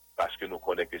confier, parce que nous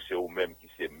connaissons que c'est vous-même qui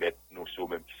sait mettre nous, c'est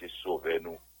vous-même qui sait sauver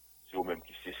nous, c'est vous-même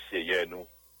qui sait seigneur nous,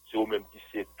 c'est vous-même qui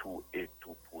sait tout et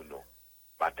tout pour nous.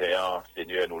 Matin,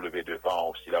 Seigneur, nous lever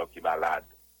devant, si là qui est malade,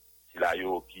 si là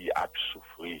qui a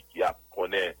souffert, qui a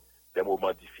connaît des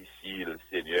moments difficiles,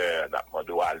 Seigneur, nous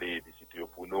demandons aller visiter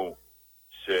pour nous.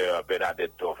 Sœur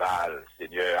Bernadette Doval,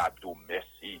 Seigneur Abdou,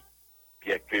 merci.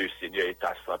 Bien que Seigneur est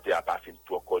à santé à pas fin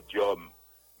tout codium,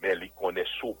 mais il connaît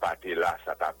sous pâté là,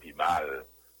 ça t'a pris mal.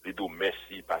 Il dit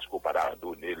merci parce qu'on pas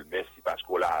abandonné, merci parce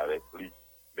qu'on l'a avec lui.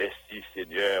 Merci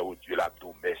Seigneur, ou Dieu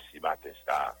l'Abdou, merci matin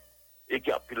ça. Et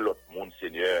qu'il y a plus l'autre monde,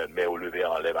 Seigneur, mais au lever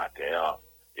en l'air matin.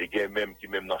 Et qu'il y a même qui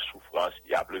même dans souffrance,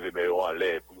 il a levé mais en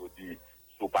l'air pour dire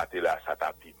sous pâté là, ça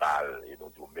t'a pris mal. Et nous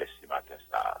disons merci matin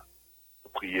ça.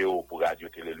 Nous prions pour Radio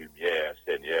Télé Lumière,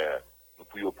 Seigneur. Nous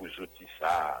prions pour outils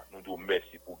ça. Nous disons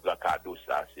merci pour grand cadeau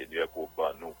ça, Seigneur, pour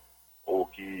nous. Oh,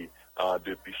 qui,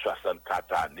 depuis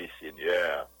 64 années,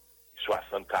 Seigneur,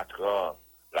 64 ans,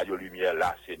 Radio Lumière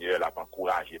là, Seigneur, l'a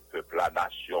encouragé le peuple, la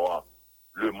nation,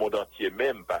 le monde entier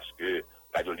même, parce que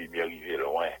Radio Lumière arrivait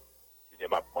loin. Seigneur,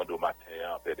 m'a demandé au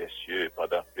matin, Père des cieux,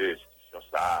 pendant que l'institution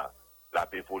ça, l'a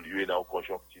évolué dans une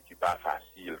conjoncture qui n'est pas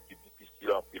facile, qui est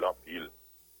difficile en pile.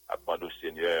 Demande au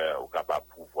Seigneur, au capable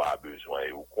pouvoir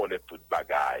besoin, ou connaître toute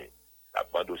bagaille.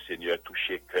 Demande au Seigneur,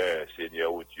 toucher cœur,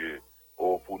 Seigneur, au Dieu,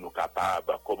 pour nous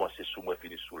capables, commencer sous moi,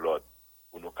 finir sous l'autre,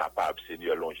 pour nous capables,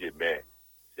 Seigneur, longer main,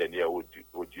 Seigneur, au Dieu,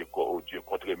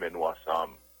 contre nous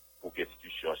ensemble, pour que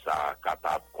l'institution ça,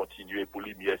 capable continuer pour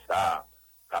lumière ça,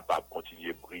 capable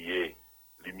continuer briller,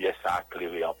 lumière ça,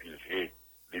 éclairer en pile jeu,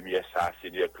 lumière ça,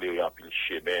 Seigneur, éclairer en pile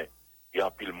chemin, et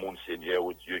en pile monde, Seigneur,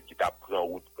 au Dieu, qui t'apprend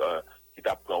route, qui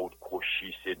t'apprend route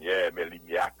crochet, Seigneur, mais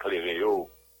lumière éclairée,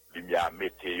 lumière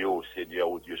météo, Seigneur,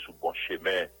 au Dieu, sous bon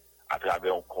chemin, à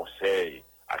travers un conseil,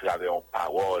 à travers une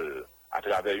parole, à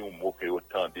travers un mot que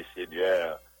autant des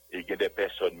Seigneurs, et il y a des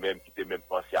personnes même qui t'ont même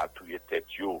pensé à tout les têtes,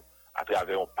 à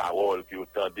travers une parole que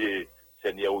autant des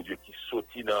Seigneur, au Dieu, qui sautent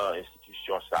dans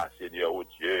l'institution, ça, Seigneur, au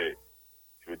Dieu,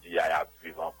 je dis à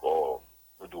vivre encore,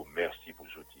 nous nous merci pour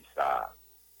tout ça.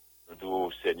 Nous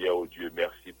nous, Seigneur, au Dieu,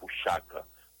 merci pour chaque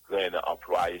grain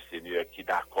employé, Seigneur, qui est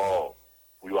d'accord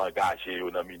pour pour engager dans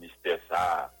le ministère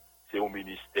ça. C'est un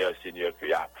ministère, Seigneur,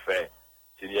 que a fait.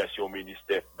 Seigneur, c'est un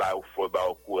ministère qui au fort,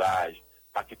 au courage.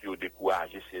 Pas que tu aies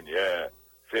découragé, Seigneur.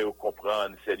 Fais-nous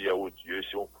comprendre, Seigneur, oh Dieu,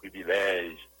 c'est un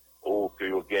privilège. Oh, que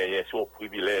vous gagnez, c'est un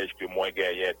privilège que moi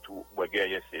gagne tout. Moi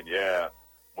gagne, Seigneur.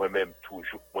 Moi-même tout,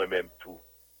 moi-même tout.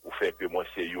 Pour faire que moi,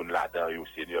 c'est une là-dedans,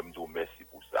 Seigneur, me dis merci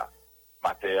pour ça.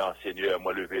 Matin, Seigneur,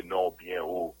 moi levé non bien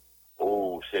haut.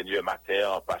 Oh, Seigneur,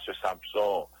 matin, parce que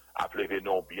Samson a levé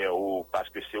non bien haut, parce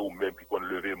que c'est vous-même qui compte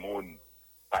lever monde.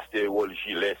 Pasteur Wol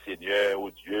Gilet, Seigneur,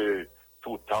 oh Dieu,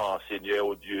 tout temps, Seigneur,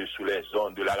 oh Dieu, sous les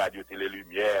ondes de la radio télé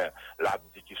lumière,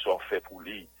 l'abdi qui sont fait pour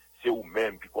lui. C'est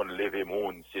vous-même qui compte lever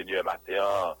monde, Seigneur,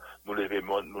 matin. Nous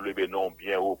levons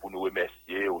bien haut pour nous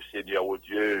remercier, oh Seigneur, oh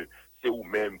Dieu. C'est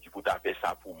vous-même qui vous taper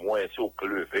ça pour moi. C'est vous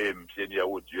lever, Seigneur,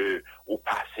 oh Dieu, ou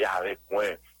passer avec moi.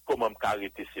 Comment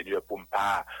m'arrêter, Seigneur, pour ne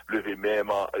pas lever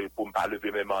même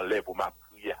en l'air, pour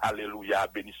m'apprier, alléluia,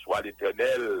 béni soit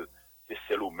l'Éternel. C'est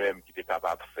celle même qui est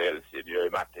capable de faire, Seigneur, et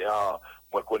matin.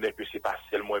 Moi, je connais que c'est pas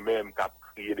celle moi-même qui a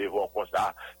crié devant comme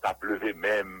ça, qui a levé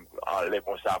même en l'air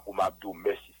comme ça pour m'abdou.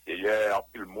 Merci, Seigneur, en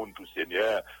tout le monde, tout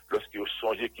Seigneur. Lorsque vous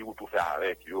songez qui vous tout faire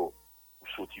avec, vous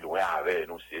sortez loin avec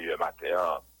nous, Seigneur,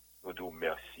 matin. Nous disons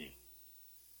merci.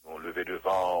 Nous lever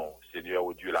devant, Seigneur,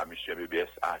 oh Dieu, la mission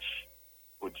BBSH.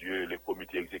 Oh Dieu, le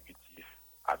comité exécutif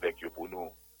avec eux pour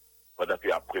nous. Pendant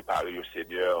qu'il a préparé,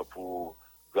 Seigneur, pour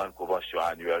grande convention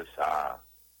annuelle, ça,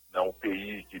 dans un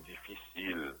pays qui est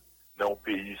difficile, dans un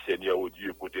pays, Seigneur, oh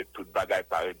Dieu, côté toute bagaille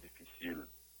paraît difficile.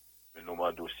 Mais nous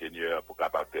demandons, Seigneur, pour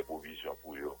capable faire provision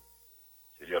pour eux.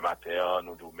 Seigneur, matin,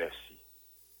 nous disons merci.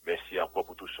 Merci encore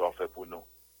pour tout ce qu'on fait pour nous.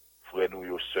 Frère,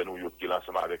 nous, sœurs, nous, qui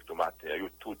l'ensemble avec tout matin, nous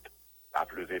toutes, à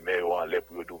lever mais en l'air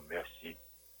pour nous, merci.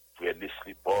 Frère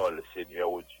Nesli Paul, Seigneur,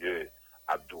 oh Dieu,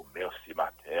 Abdou, merci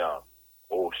matin.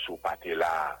 Oh, sous pâté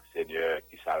là, Seigneur,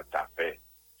 qui ça t'a fait.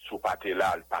 Sous pâté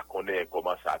là, il pas connaît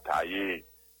comment ça taillé.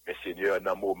 Mais Seigneur,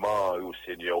 dans le moment où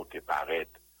Seigneur, où t'es paraît,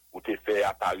 où t'es fait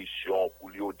apparition pour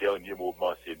lui au dernier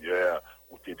moment, Seigneur,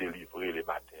 où t'es délivré les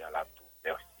matins, l'Abdou,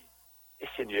 merci. Et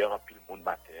Seigneur, en pile le monde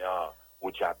matin,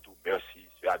 oh Dieu, Abdou, merci.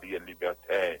 C'est Adrien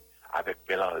Libertin, avec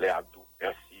Mélanlé, Abdou,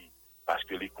 merci. Parce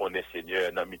que lui connaît,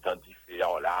 Seigneur, dans mi-temps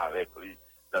différent, là, avec lui,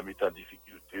 dans mi-temps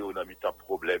difficulté, dans mi-temps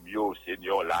problème, yo,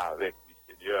 Seigneur, là, avec lui,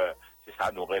 Seigneur. C'est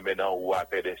ça, nous remenons au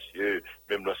appel des cieux,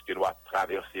 même lorsque nous avons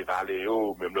traversé vallée,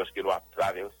 même lorsque nous avons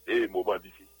traversé moments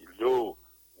difficiles, yo,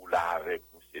 ou là, avec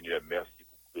nous, Seigneur, merci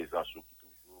pour présence qui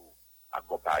toujours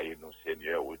accompagne nous,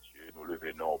 Seigneur, oh Dieu, nous le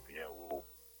venons bien haut.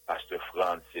 Pasteur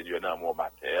Franck, Seigneur, dans mon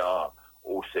matin,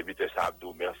 oh, serviteur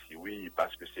Sabdou, merci, oui,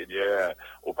 parce que Seigneur,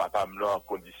 au papa me en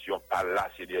condition par là,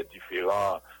 Seigneur,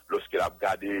 différent, lorsqu'il a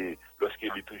regardé,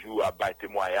 lorsqu'il est toujours à bas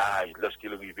témoignage,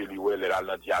 lorsqu'il arrive, il est là,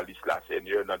 dans dialyse là,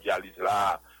 Seigneur, dans dialyse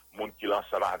là, monde qui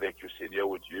l'ensemble avec le Seigneur,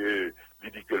 oh Dieu,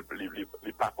 il dit que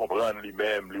il pas comprendre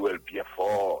lui-même, lui, est bien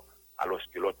fort, alors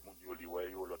que l'autre monde, lui,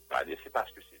 l'autre pas, c'est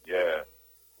parce que Seigneur,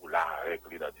 ou là, avec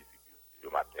lui, dans la difficulté, le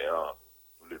matin,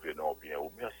 nous le venons bien,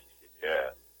 oh, merci,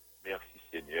 Seigneur, merci,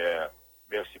 Seigneur.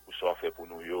 Merci pour ce qu'on fait pour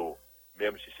nous, yo.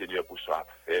 Même si, Seigneur, pour ce qu'on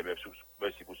fait, merci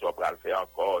pour ce qu'on va le faire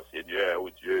encore, Seigneur, oh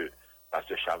Dieu. Parce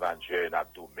que Chavanger,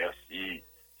 Abdou, merci.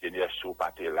 Seigneur, sous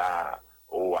pâté là.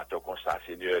 Oh, à ton constat,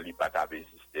 Seigneur, il pas t'avait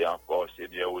existé encore,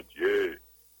 Seigneur, oh Dieu.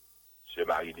 Ce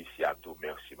mari d'ici, Abdou,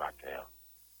 merci, matin.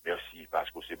 Merci parce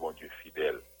que c'est bon Dieu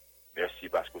fidèle. Merci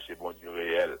parce que c'est bon Dieu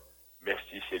réel.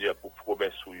 Merci, Seigneur, pour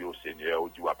promesse sur yo, Seigneur, oh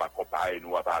Dieu, à pas comparer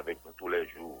nous, à pas avec nous tous les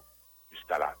jours.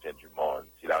 Jusqu'à la fin du monde.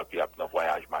 S'il a pris un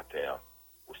voyage matin,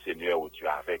 au Seigneur, au Dieu,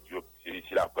 avec eux,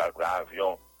 s'il a pris un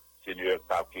avion, Seigneur,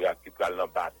 qui prend un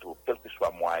bateau, quel que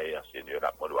soit moyen, Seigneur,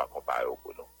 on doit accompagner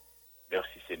pour nous.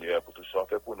 Merci, Seigneur, pour tout ça,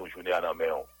 fait pour nous journées à la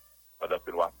main. Pendant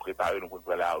que nous avons préparé nous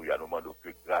pour la rue, nous demandons que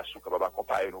grâce, nous capable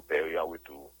accompagner nos pères et en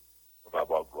retour. Nous va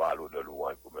avoir gloire, l'honneur,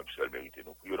 louange, pour même seul mériter.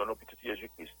 Nous prions dans nos petits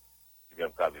Jésus-Christ, qui vient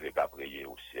qu'à vivre et qu'à prier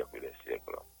au siècle des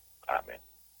siècles. Amen.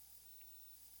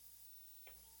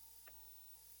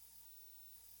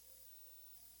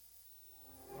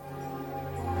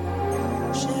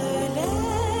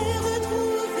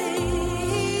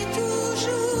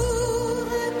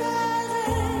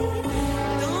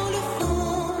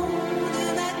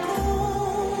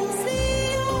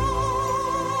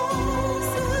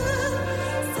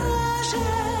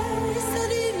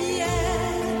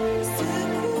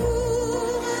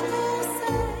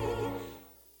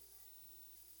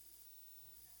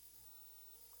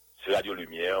 Radio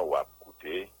Lumière, ou à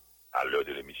côté, à l'heure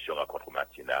de l'émission Rencontre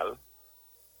Matinale.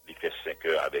 Il fait 5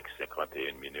 heures avec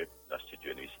 51 minutes dans le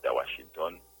studio université à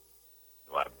Washington.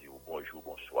 Nous avons dit bonjour,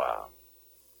 bonsoir.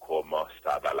 Comment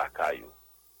ça va la caillou?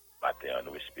 Matin,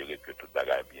 nous espérons que tout va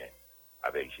bien.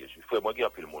 avec Jésus. Frère, moi, qui a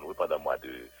pris le monde pendant le mois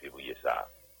de février, ça,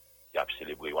 qui a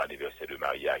célébré l'anniversaire de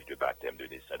mariage, de baptême, de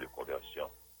naissance, de conversion.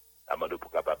 Amando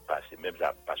pour capable passer, même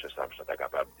ça, parce que ça me sent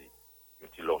capable de dire, un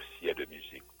petit lossier de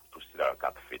musique, pour tout cela, qui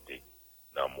a fêté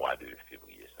dans le mois de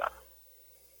février, ça.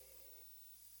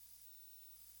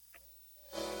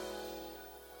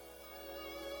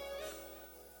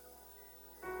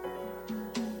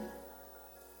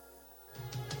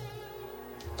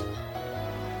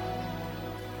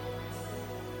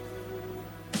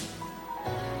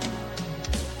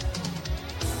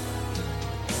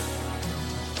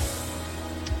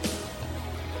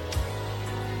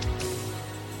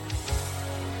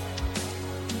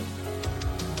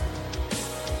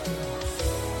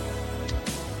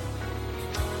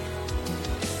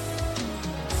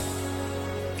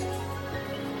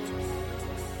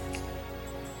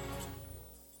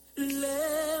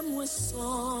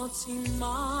 Senti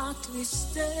ma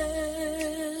tristesse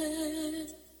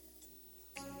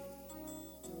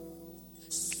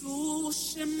sous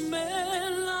chemin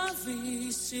la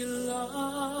vie c'est là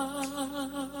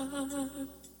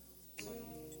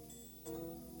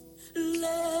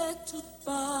les toutes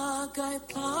bagailles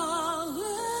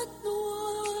paraissent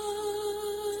noires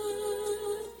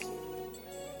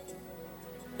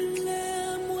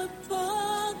les moi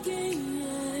pas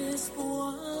gagner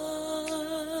espoir.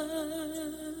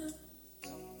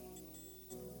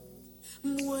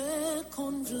 Moi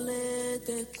qu'on voulait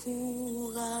décourager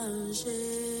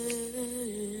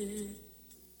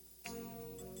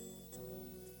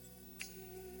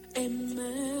et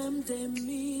même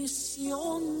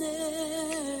démissionner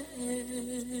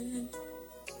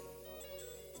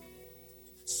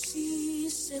si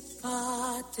c'est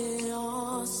pas tes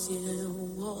anciens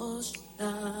roches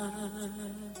là.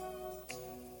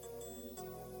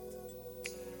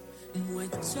 Moi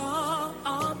t'as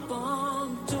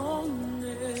abandonné.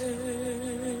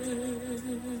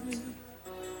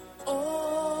 Oh,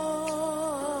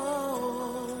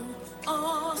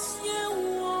 ancien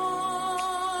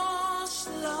roche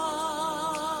là,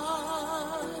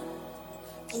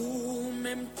 ou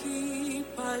même qui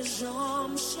pas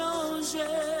jamais changé.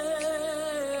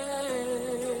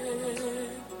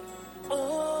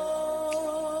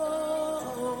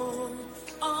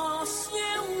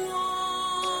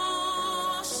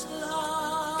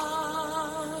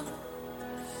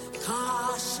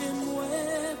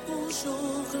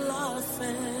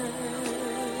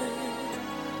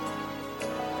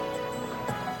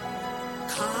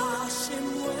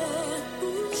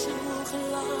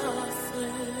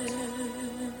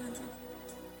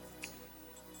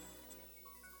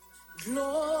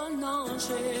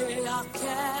 J'ai à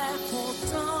quel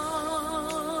content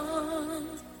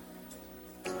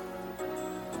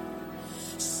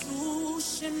sous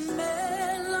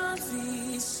chemin la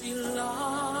vie si là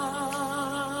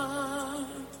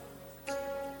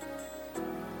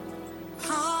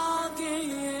a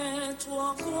gagné toi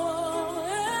gros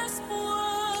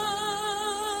espoir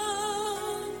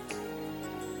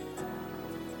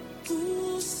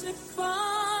pour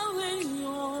séparer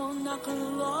on a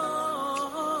gloire.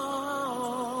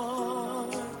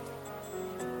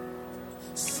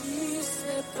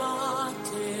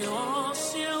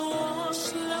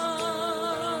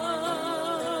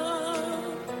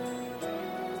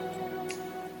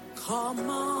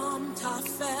 Comment t'as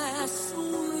fait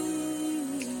sourire?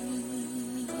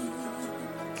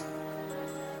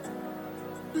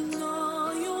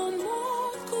 Non, yon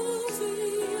monde couvri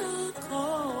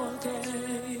accordé.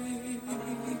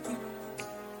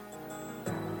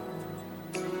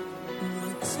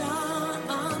 Moi t'as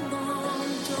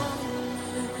abandonné.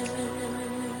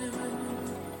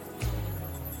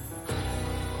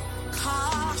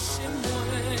 Cachez-moi,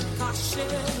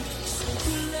 cachez ce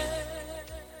qu'il est.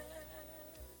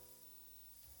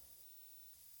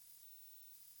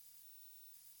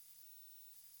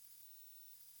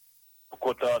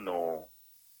 Content nous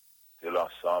de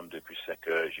l'ensemble depuis 5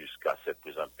 heures jusqu'à cette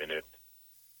présente minute.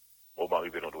 Moment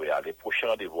arrivé, nous devons aller. Prochain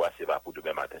rendez-vous, c'est va pour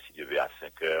demain matin, si Dieu veut, à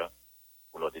 5 heures,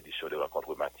 pour notre édition de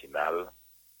rencontre matinale.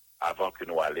 Avant que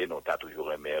nous allions, nous avons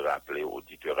toujours aimé rappeler aux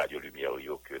auditeurs Radio Lumière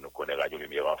que nous connaissons Radio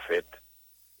Lumière en fait.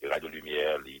 Et Radio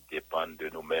Lumière, ils dépendent de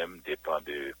nous-mêmes, dépendent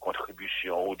de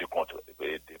contributions ou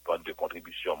dépendent de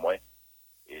contributions moins.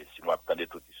 Et si nous attendons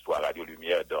toute histoire Radio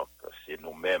Lumière, donc c'est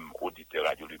nous-mêmes, auditeurs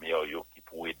Radio Lumière, qui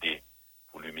pour aider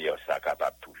pour Lumière, ça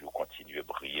capable toujours continuer à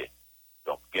briller.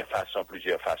 Donc, il y a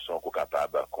plusieurs façons qu'on est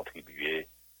capable de contribuer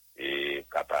et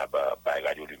capable de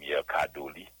Radio Lumière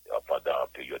cadeau pendant la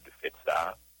période de fête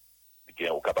ça. On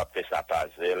est capable de faire ça par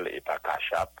Zelle et par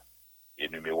Cachap. Et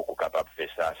le numéro qu'on est capable de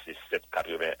faire ça, c'est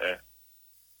 781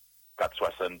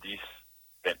 470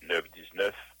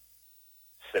 2919,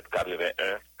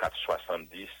 781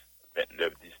 470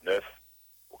 2919,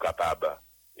 ou capable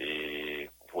et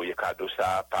vous voyez cadeau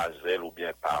ça par Zelle ou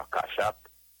bien par Cachap,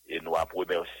 et nous avons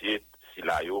remercié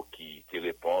Silayo qui te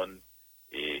répondent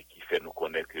et qui fait nous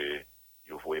connaître que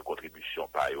vous voyez contribution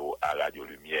par eux à Radio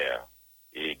Lumière.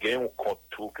 Et il y a un compte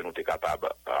tout que nous sommes capables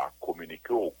de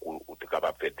communiquer ou sommes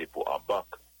capables de faire dépôt en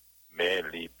banque. Mais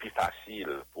les plus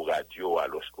faciles pour radio,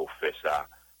 lorsqu'on fait ça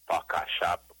par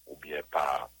Cachap ou bien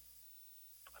par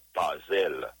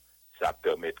Zelle, ça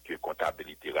permet que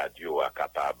comptabilité radio est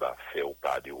capable de faire ou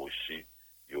pas de reçus.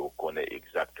 On connaît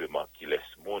exactement qui laisse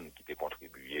monde qui t'a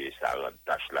contribué et ça rend la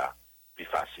tâche là plus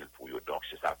facile pour eux. Donc,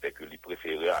 c'est ça fait que les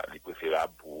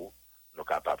préférables pour nous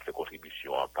capables de faire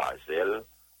contribution par Zelle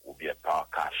ou bien par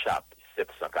Cachap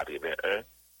 781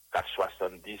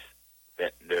 470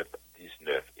 29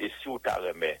 19. Et si vous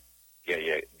avez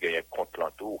gagné compte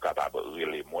l'entour, vous capable de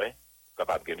relayer moins,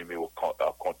 capable de numéro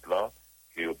compte là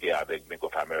que vous avez avec Bank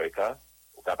of America,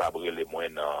 vous capable de relayer moins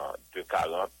dans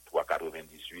 240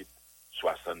 398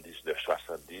 79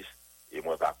 70 et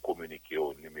moi va communiquer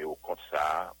au numéro compte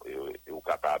ça et vous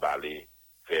capable d'aller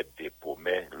faire dépôt.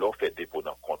 Mais l'on fait dépôt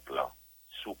dans compte là,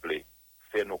 s'il vous plaît,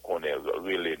 faites-nous connaître,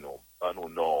 relais-nous, en nous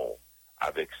non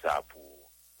avec ça pour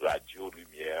Radio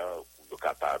Lumière, pour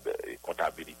capable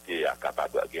comptabilité à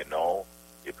capable de gagner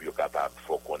et puis capable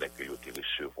faut connaître que vous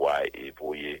recevoir et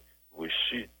voyez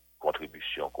reçu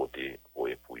contribution côté pour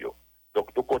eux.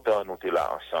 Donc tout content nous sommes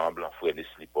là ensemble, frère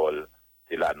Nesli Paul,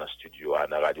 c'est là dans le studio à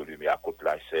Radio Lumière à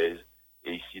Côte-la 16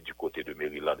 et ici du côté de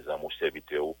Maryland des amours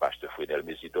serviteurs pasteur Frédéric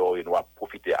Mésidor et nous avons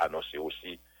profité à annoncer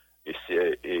aussi et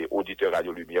c'est auditeur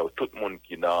Radio Lumière tout le monde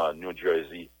qui est dans New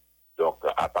Jersey. Donc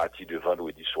à partir de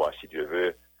vendredi soir si Dieu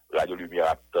veut Radio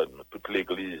Lumière attend toute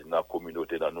l'église dans la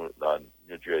communauté dans New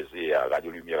Jersey à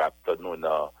Radio Lumière attend nous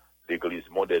dans l'église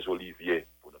Mont des Oliviers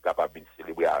pour nous capables de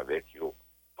célébrer avec eux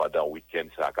pendant le week-end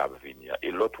ça va venir.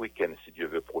 Et l'autre week-end si Dieu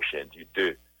veut prochain du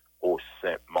 2 au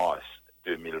 5 mars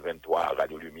 2023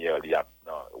 Radio Lumière il y a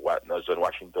dans zone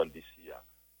Washington DC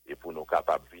et pour nous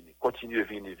capables de venir continuer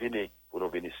venir pour nous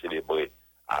venir célébrer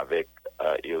avec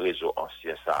les réseaux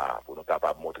anciens ça pour nous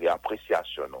capables de montrer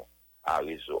appréciation non à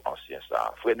réseau ancien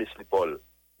ça. Frère Nesli Paul,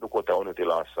 nous comptons nous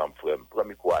là ensemble frère.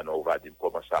 Premier quoi nous va dire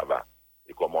comment ça va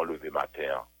et comment lever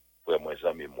matin. Frère moi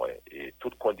amis moi et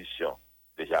toutes conditions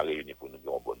déjà réunies pour nous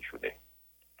dire une bonne journée.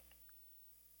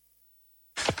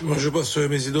 Bonjour pasteur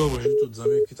Mésidor, bonjour tous les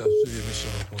amis qui t'ont suivi l'émission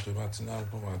Rencontre Matinale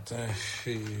pour matin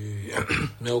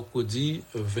mercredi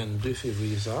 22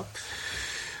 février ça.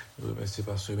 Merci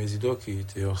pasteur Mésidor qui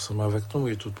était ensemble avec nous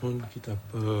et tout le monde qui t'a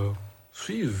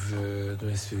suivre dans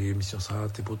l'émission ça a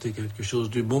apporté quelque chose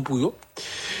de bon pour eux.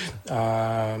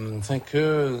 À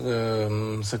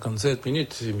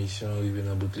 5h57 l'émission arrivée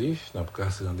dans boucle. N'a pas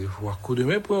cassé rendez-vous à coup de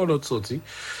main pour l'autre sortie.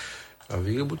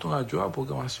 Avec le bouton radio à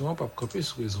programmation pas copier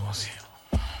sur les anciens.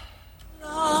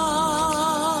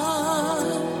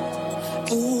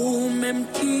 Ou même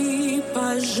qui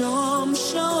pas jamais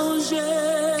changer.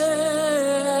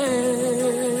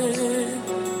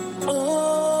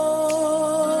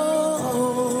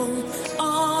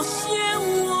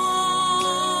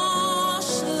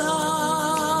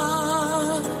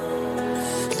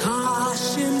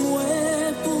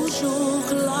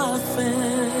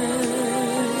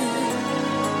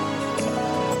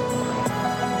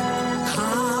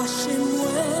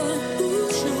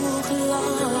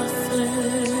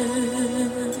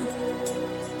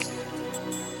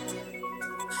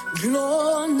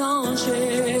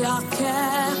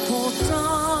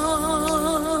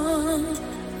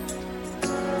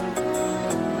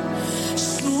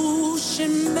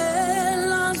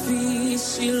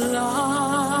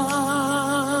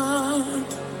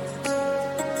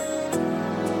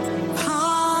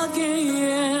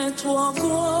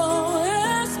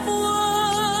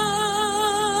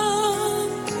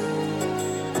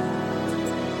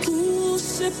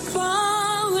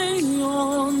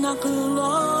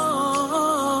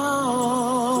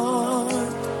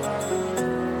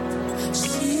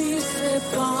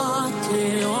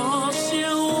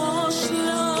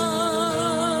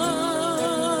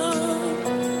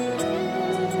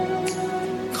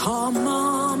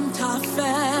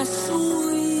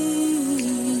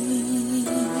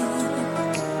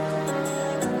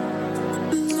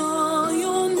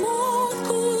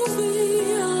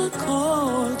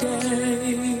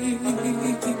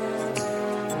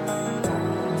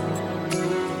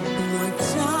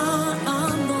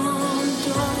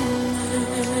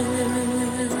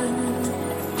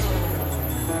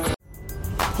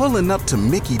 Pulling up to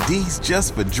Mickey D's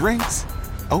just for drinks?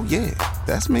 Oh yeah,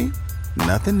 that's me.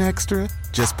 Nothing extra,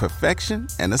 just perfection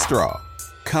and a straw.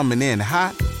 coming in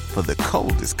hot for the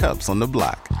coldest cups on the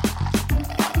block.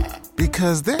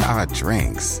 Because there are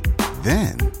drinks.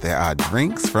 Then there are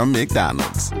drinks from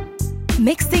McDonald's.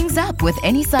 Mix things up with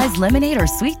any size lemonade or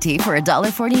sweet tea for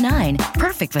 $1.49.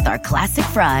 Perfect with our classic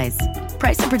fries.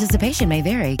 Price and participation may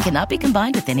vary. Cannot be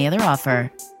combined with any other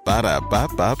offer.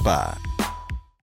 Ba-da-ba-ba-ba.